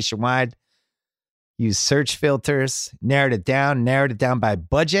vehicles nationwide. Used search filters, narrowed it down by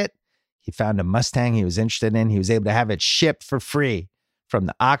budget. He found a Mustang he was interested in. He was able to have it shipped for free from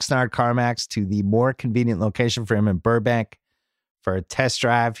the Oxnard CarMax to the more convenient location for him in Burbank. For a test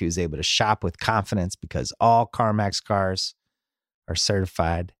drive, he was able to shop with confidence because all CarMax cars are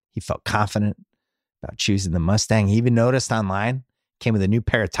certified. He felt confident about choosing the Mustang. He even noticed online, came with a new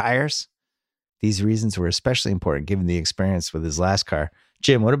pair of tires. These reasons were especially important given the experience with his last car.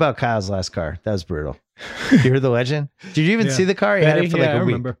 Jim, what about Kyle's last car? That was brutal. You heard the legend? Did you even see the car? He had it for like a week.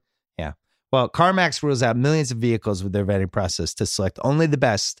 Remember. Yeah. Well, CarMax rules out millions of vehicles with their vetting process to select only the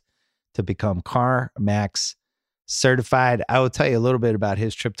best to become CarMax certified. I will tell you a little bit about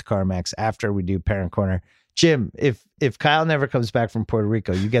his trip to CarMax after we do Parent Corner. Jim, if Kyle never comes back from Puerto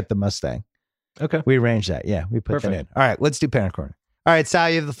Rico, you get the Mustang. Okay. We arranged that. Yeah, we put that in. All right, let's do Parent Corner. All right,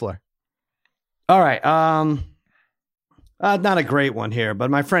 Sal, you have the floor. All right. Not a great one here, but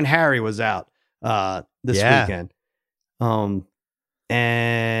my friend Harry was out this weekend.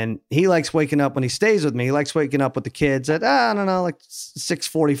 And he likes waking up when he stays with me. He likes waking up with the kids at, I don't know, like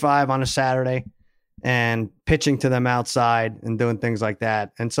 6:45 on a Saturday and pitching to them outside and doing things like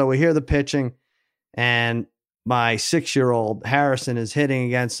that. And so we hear the pitching and my 6-year-old Harrison is hitting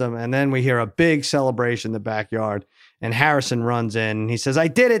against them. And then we hear a big celebration in the backyard and Harrison runs in and he says, "I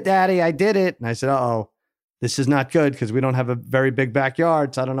did it, Daddy. I did it." And I said, "Uh-oh, this is not good because we don't have a very big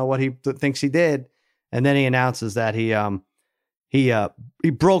backyard. So I don't know what he thinks he did." And then he announces that he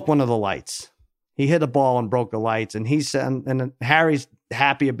broke one of the lights. He hit a ball and broke the lights. And he said, and Harry's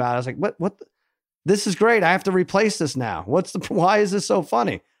happy about it. I was like, what? This is great. I have to replace this now. Why is this so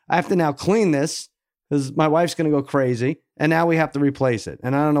funny? I have to now clean this because my wife's going to go crazy. And now we have to replace it.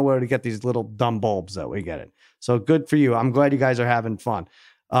 And I don't know where to get these little dumb bulbs that we get it. So good for you. I'm glad you guys are having fun.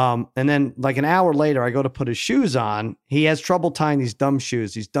 And then like an hour later, I go to put his shoes on. He has trouble tying these dumb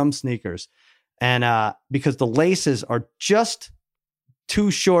shoes, these dumb sneakers. And because the laces are just too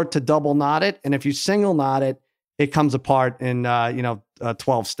short to double knot it. And if you single knot it, it comes apart in,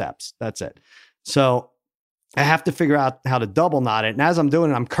 12 steps. That's it. So I have to figure out how to double knot it. And as I'm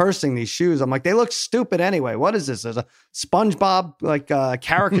doing it, I'm cursing these shoes. I'm like, they look stupid anyway. What is this? There's a SpongeBob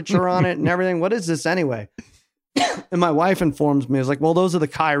caricature on it and everything. What is this anyway? And my wife informs me, I was like, "Well, those are the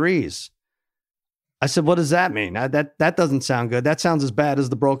Kyries." I said, "What does that mean? That doesn't sound good. That sounds as bad as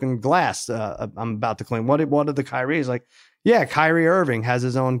the broken glass I'm about to clean. What are the Kyries?" Like, "Yeah, Kyrie Irving has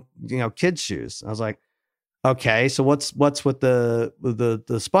his own, kids' shoes." I was like, "Okay, so what's with the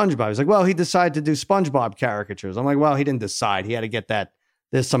SpongeBob?" He's like, "Well, he decided to do SpongeBob caricatures." I'm like, "Well, he didn't decide. He had to get that.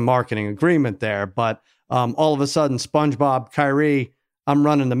 There's some marketing agreement there." But all of a sudden, SpongeBob, Kyrie, I'm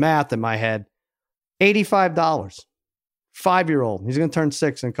running the math in my head. $85. 5-year-old. He's going to turn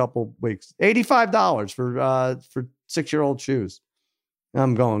 6 in a couple weeks. $85 for 6-year-old shoes.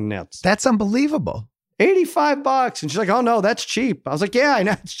 I'm going nuts. That's unbelievable. $85. And she's like, "Oh no, that's cheap." I was like, "Yeah, I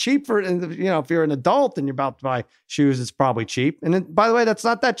know it's cheap for, if you're an adult and you're about to buy shoes, it's probably cheap." And then, by the way, that's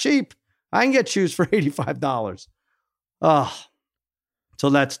not that cheap. I can get shoes for $85. Oh,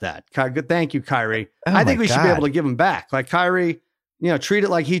 so that's that. Thank you, Kyrie. I think we should be able to give him back. Like Kyrie, treat it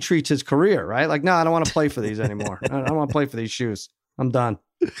like he treats his career, right? Like, no, I don't want to play for these anymore. I don't want to play for these shoes. I'm done.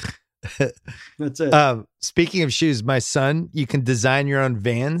 That's it. Speaking of shoes, my son, you can design your own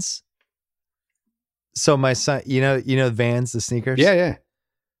Vans. So my son, Vans, the sneakers? Yeah.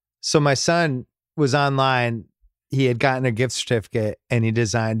 So my son was online. He had gotten a gift certificate and he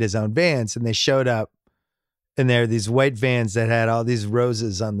designed his own Vans, and they showed up, and there are these white Vans that had all these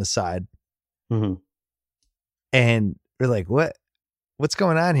roses on the side. Mm-hmm. And we're like, what's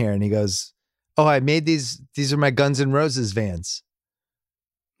going on here? And he goes, oh, I made these are my Guns N' Roses Vans.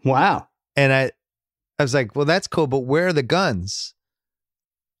 Wow. And I was like, well, that's cool, but where are the guns?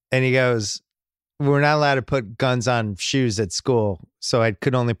 And he goes, we're not allowed to put guns on shoes at school, so I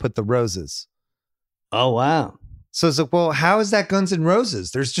could only put the roses. Oh, wow. So it's like, well, how is that Guns N'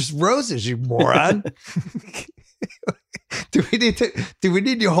 Roses? There's just roses, you moron. Do we need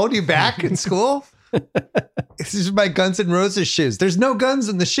to hold you back in school? This is my Guns N' Roses shoes. There's no guns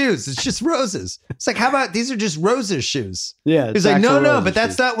in the shoes. It's just roses. It's like, how about these are just roses shoes? Yeah. He's like, no, but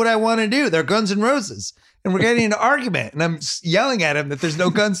that's not what I want to do. They're Guns N' Roses. And we're getting into an argument, and I'm yelling at him that there's no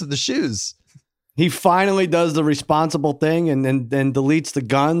guns in the shoes. He finally does the responsible thing and deletes the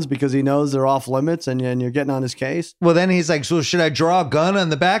guns because he knows they're off limits, and you're getting on his case. Well, then he's like, so should I draw a gun on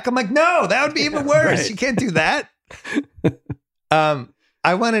the back? I'm like, no, that would be even worse. Right. You can't do that.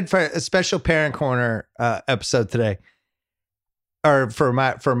 I wanted for a special parent corner episode today, or for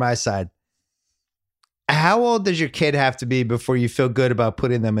my side. How old does your kid have to be before you feel good about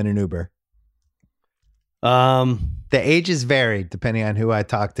putting them in an Uber? The ages vary depending on who I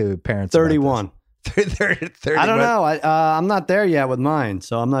talk to. Parents, 31. 30, I don't know. I'm not there yet with mine,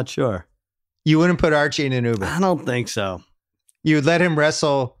 so I'm not sure. You wouldn't put Archie in an Uber. I don't think so. You would let him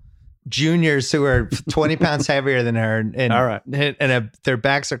wrestle juniors who are 20 pounds heavier than her, and all right, their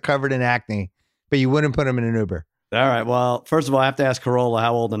backs are covered in acne, but you wouldn't put them in an Uber. All right. Well, first of all, I have to ask Carolla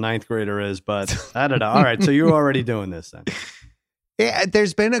how old a ninth grader is, but I don't know. All right. So you're already doing this then. Yeah,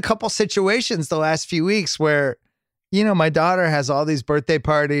 there's been a couple situations the last few weeks where, my daughter has all these birthday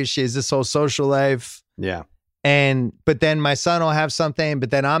parties. She has this whole social life. Yeah. But then my son will have something,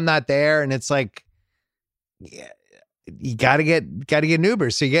 but then I'm not there. And it's like, yeah, you gotta get an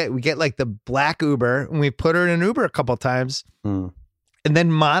Uber. So we get like the black Uber, and we put her in an Uber a couple times and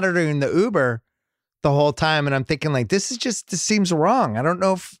then monitoring the Uber the whole time. And I'm thinking like, this seems wrong. I don't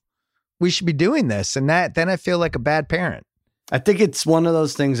know if we should be doing this. And then I feel like a bad parent. I think it's one of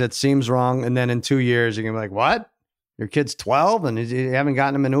those things that seems wrong. And then in 2 years, you're going to be like, what? Your kid's 12 and you haven't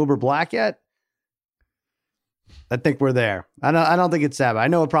gotten him an Uber Black yet? I think we're there. I don't think it's that bad. I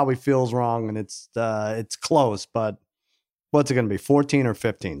know it probably feels wrong and it's close, but what's it going to be? 14 or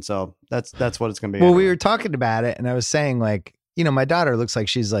 15. So that's what it's going to be. Well, anyway. we were talking about it and I was saying like, my daughter looks like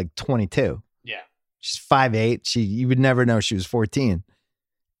she's like 22. Yeah. She's 5'8". You would never know she was 14.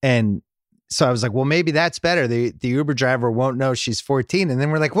 And so I was like, well, maybe that's better. The Uber driver won't know she's 14. And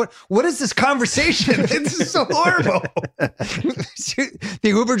then we're like, what is this conversation? This is so horrible. The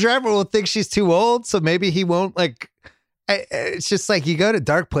Uber driver will think she's too old. So maybe he won't it's just like you go to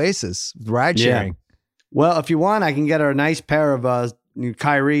dark places, ride sharing. Yeah. Well, if you want, I can get her a nice pair of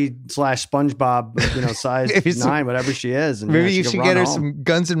Kyrie/SpongeBob, size 9, whatever she is. And maybe you should get her some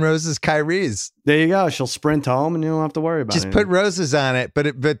Guns N' Roses Kyries. There you go. She'll sprint home and you don't have to worry about it. Just put roses on it,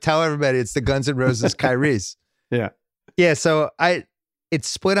 but tell everybody it's the Guns N' Roses Kyries. Yeah. Yeah. So it's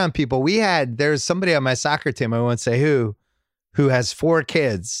split on people. There's somebody on my soccer team, I won't say who has 4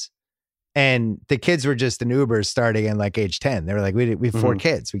 kids, and the kids were just in Uber starting in like age 10. They were like, we have 4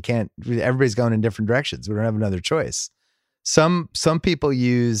 kids. We can't, everybody's going in different directions. We don't have another choice. Some people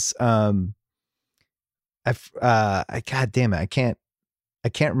use, God damn it. I can't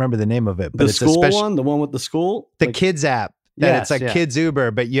remember the name of it, but the it's school a special one, the one with the school, the kids app. It's like yeah. Kids Uber,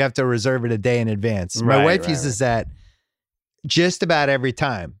 but you have to reserve it a day in advance. My wife uses that just about every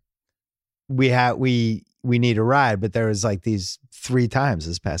time we need a ride, but there was like these 3 times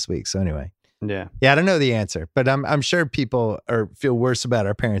this past week. So anyway, yeah, I don't know the answer, but I'm sure people feel worse about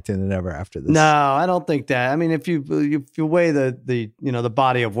our parenting than ever after this. No, I don't think that. I mean, if you weigh the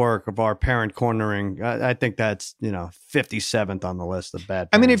body of work of our parent cornering, I think that's 57th on the list of bad.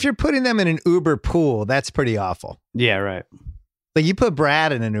 I mean, if you're putting them in an Uber pool, that's pretty awful. Yeah, right. Like you put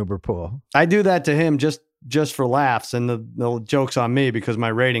Brad in an Uber pool. I do that to him just for laughs, and the joke's on me because my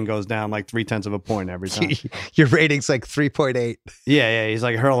rating goes down like 0.3 of a point every time. Your rating's like 3.8. Yeah, he's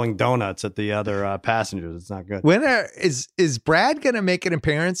like hurling donuts at the other passengers. It's not good. When is Brad going to make an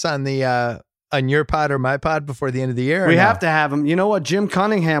appearance on the on your pod or my pod before the end of the year? We have to have him. You know what? Jim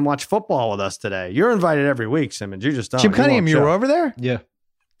Cunningham watched football with us today. You're invited every week, Simmons. You just don't. Jim Cunningham, you were over there? Yeah.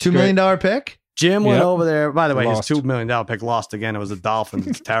 $2 million pick? Jim went over there. By the way, Lost. his $2 million pick lost again. It was a Dolphins.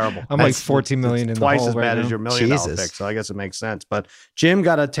 It's terrible. I'm like 14 million in the twice hole as bad right as now. your $1 million pick. So I guess it makes sense. But Jim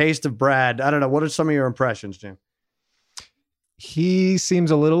got a taste of Brad. I don't know. What are some of your impressions, Jim? He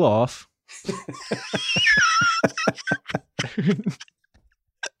seems a little off.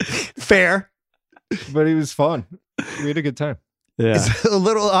 Fair. But he was fun. We had a good time. Yeah. It's a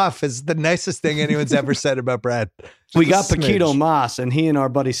little off. It's the nicest thing anyone's ever said about Brad. We got Just a Paquito smidge. Mas, and he and our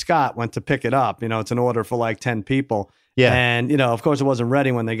buddy Scott went to pick it up. You know, it's an order for like 10 people. Yeah. And, you know, of course it wasn't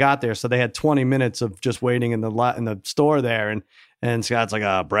ready when they got there. So they had 20 minutes of just waiting in the store there. And Scott's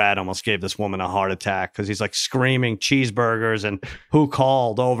like, Brad almost gave this woman a heart attack because he's like screaming cheeseburgers and who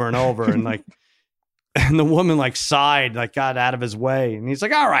called over and over. And like, and the woman like sighed, like got out of his way. And he's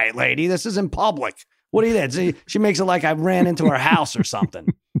like, all right, lady, this is in public. What do you did? She makes it like I ran into her house or something.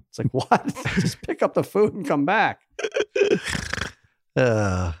 It's like, what? Just pick up the food and come back.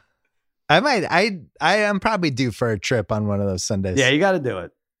 I am probably due for a trip on one of those Sundays. Yeah, you got to do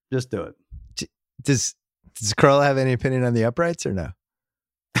it. Just do it. Does Curl have any opinion on the uprights or no?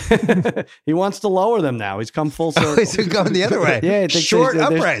 He wants to lower them now. He's come full circle. Oh, he's going the other way. Yeah, I think short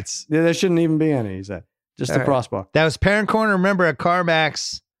there's- uprights. Yeah, there shouldn't even be any, he said. Just All the right. crossbar. That was Parent Corner. Remember, at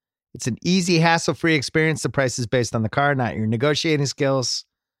CarMax, it's an easy, hassle-free experience. The price is based on the car, not your negotiating skills.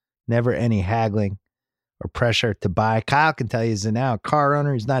 Never any haggling or pressure to buy. Kyle can tell you he's now a car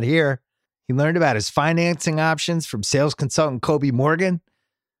owner. He's not here. He learned about his financing options from sales consultant Kobe Morgan.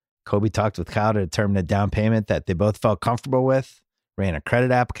 Kobe talked with Kyle to determine a down payment that they both felt comfortable with, ran a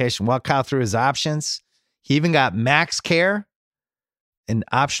credit application, walked Kyle through his options. He even got Max Care, an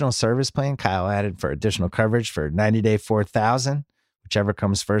optional service plan Kyle added for additional coverage for 90-day $4,000, whichever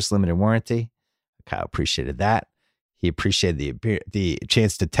comes first, limited warranty. Kyle appreciated that. He appreciated the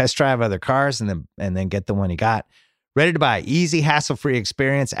chance to test drive other cars and then get the one he got. Ready to buy. Easy, hassle-free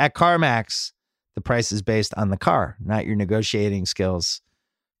experience at CarMax. The price is based on the car, not your negotiating skills.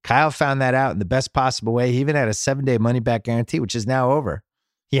 Kyle found that out in the best possible way. He even had a 7-day money-back guarantee, which is now over.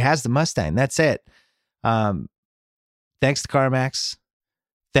 He has the Mustang. That's it. Thanks to CarMax.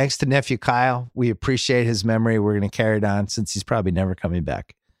 Thanks to nephew Kyle. We appreciate his memory. We're going to carry it on since he's probably never coming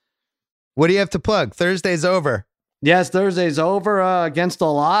back. What do you have to plug? Thursday's over. Yes, Thursday's over. Against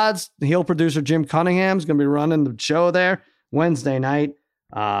all odds, the heel producer Jim Cunningham's going to be running the show there Wednesday night.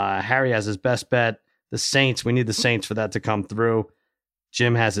 Harry has his best bet. The Saints, we need the Saints for that to come through.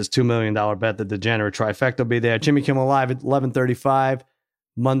 Jim has his $2 million bet. The Degenerate Trifecta will be there. Jimmy Kimmel Live at 11:35,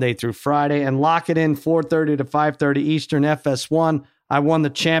 Monday through Friday. And lock it in 4:30 to 5:30 Eastern, FS1. I won the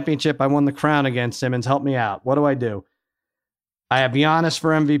championship. I won the crown against Simmons. Help me out. What do I do? I have Giannis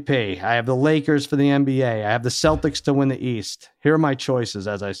for MVP. I have the Lakers for the NBA. I have the Celtics to win the East. Here are my choices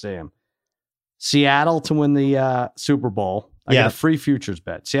as I see them. Seattle to win the Super Bowl. I got a free futures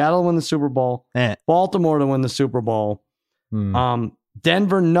bet. Seattle to win the Super Bowl. Baltimore to win the Super Bowl.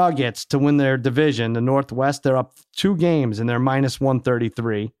 Denver Nuggets to win their division. The Northwest, they're up 2 games and they're minus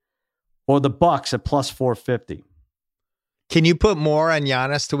 133. Or the Bucks at plus 450. Can you put more on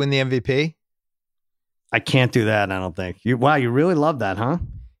Giannis to win the MVP? I can't do that, I don't think. Wow, you really love that, huh?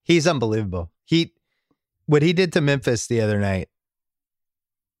 He's unbelievable. What he did to Memphis the other night,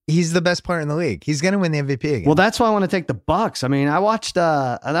 he's the best player in the league. He's going to win the MVP again. Well, that's why I want to take the Bucks. I mean, I watched,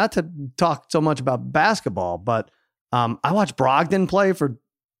 not to talk so much about basketball, but I watched Brogdon play for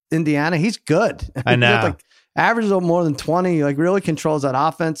Indiana. He's good. I know. He like averages more than 20, like really controls that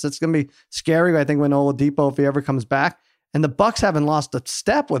offense. It's going to be scary, I think, when Oladipo, if he ever comes back. And the Bucks haven't lost a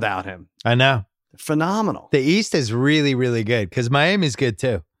step without him. I know. Phenomenal. The East is really, really good because Miami's good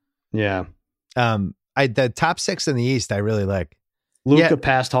too. Yeah. The top 6 in the East I really like. Luka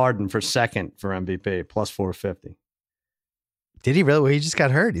passed Harden for second for MVP, plus 450. Did he really? Well, he just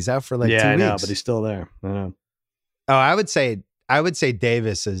got hurt. He's out for like 2 weeks. Yeah, I know, but he's still there. I know. Oh, I would say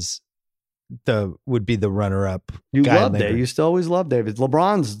Davis would be the runner-up. You love Davis. You still always love Davis.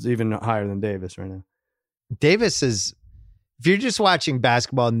 LeBron's even higher than Davis right now. Davis is. If you're just watching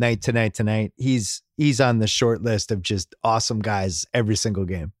basketball night to night tonight, he's on the short list of just awesome guys every single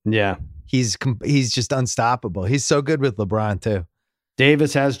game. Yeah. He's just unstoppable. He's so good with LeBron too.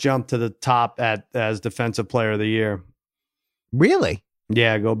 Davis has jumped to the top as Defensive Player of the Year. Really?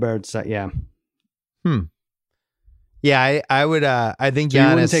 Yeah, Gobert. Yeah. Yeah, I would. I think so Giannis. You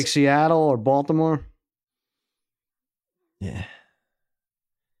wouldn't take Seattle or Baltimore? Yeah.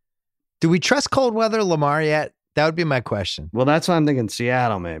 Do we trust cold weather Lamar yet? That would be my question. Well, that's why I'm thinking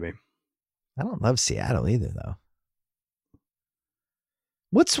Seattle, maybe. I don't love Seattle either, though.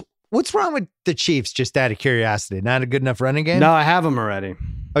 What's wrong with the Chiefs, just out of curiosity? Not a good enough running game? No, I have them already.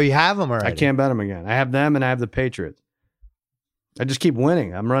 Oh, you have them already? I can't bet them again. I have them and I have the Patriots. I just keep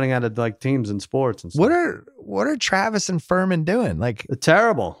winning. I'm running out of like teams and sports and stuff. What are Travis and Furman doing? Like, they're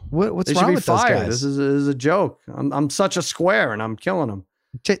terrible. What's wrong with those guys? This is a joke. I'm such a square and I'm killing them.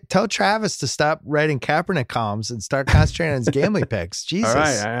 Tell Travis to stop writing Kaepernick columns and start concentrating on his gambling picks. Jesus. All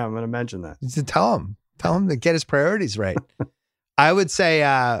right, I'm going to mention that. Tell him to get his priorities right. I would say,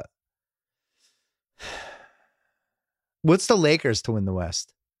 what's the Lakers to win the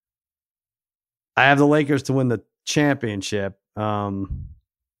West? I have the Lakers to win the championship. What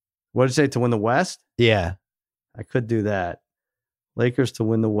did you say, to win the West? Yeah. I could do that. Lakers to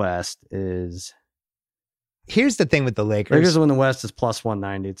win the West is... Here's the thing with the Lakers. Lakers to win the West is plus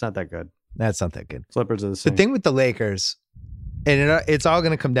 190. It's not that good. That's not that good. Clippers are the same. The thing with the Lakers, and it's all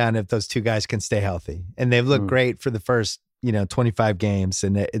going to come down if those two guys can stay healthy. And they've looked great for the first, 25 games.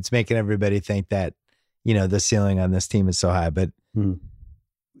 And it's making everybody think that, the ceiling on this team is so high. But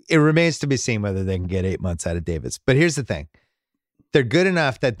it remains to be seen whether they can get 8 months out of Davis. But here's the thing. They're good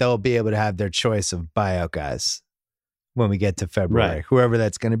enough that they'll be able to have their choice of buyout guys when we get to February, whoever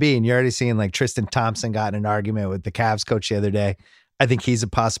that's going to be. And you're already seeing like Tristan Thompson got in an argument with the Cavs coach the other day. I think he's a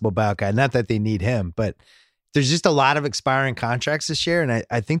possible buyout guy. Not that they need him, but there's just a lot of expiring contracts this year. And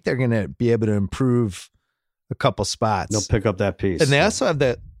I think they're going to be able to improve a couple spots. They'll pick up that piece. And they also have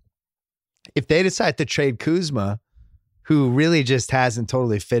if they decide to trade Kuzma, who really just hasn't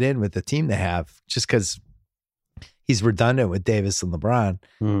totally fit in with the team they have, just because he's redundant with Davis and LeBron.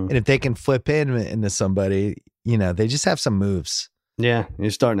 And if they can flip him into somebody, they just have some moves. Yeah,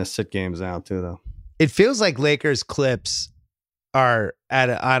 you're starting to sit games out too, though. It feels like Lakers Clips are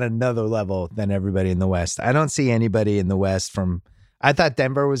on another level than everybody in the West. I don't see anybody in the West I thought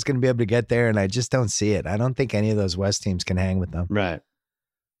Denver was going to be able to get there, and I just don't see it. I don't think any of those West teams can hang with them. Right.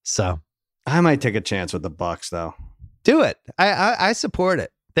 So I might take a chance with the Bucks, though. Do it. I support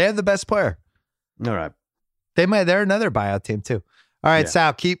it. They have the best player. All right. They're another buyout team too. All right,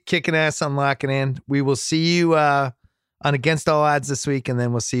 Sal, keep kicking ass on locking in. We will see you on Against All Odds this week, and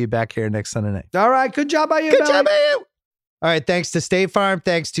then we'll see you back here next Sunday night. All right. Good job by you, Good job by you. All right, thanks to State Farm,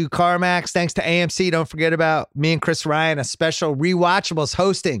 thanks to CarMax, thanks to AMC. Don't forget about me and Chris Ryan, a special Rewatchables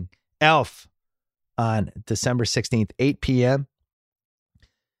hosting Elf on December 16th, 8 p.m.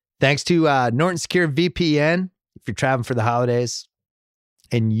 Thanks to Norton Secure VPN. If you're traveling for the holidays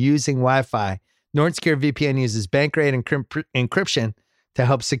and using Wi-Fi, Norton Secure VPN uses bank-grade encryption to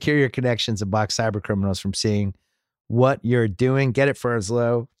help secure your connections and block cyber criminals from seeing what you're doing. Get it for as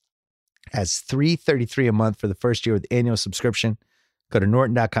low as $333 a month for the first year with annual subscription. Go to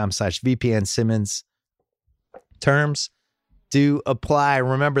norton.com/VPN Simmons. Terms do apply.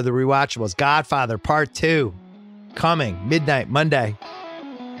 Remember the Rewatchables. Godfather Part 2 coming midnight Monday.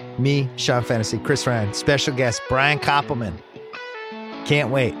 Me, Sean Fantasy, Chris Ryan, special guest Brian Koppelman. Can't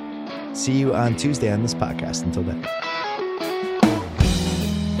wait. See you on Tuesday on this podcast. Until then.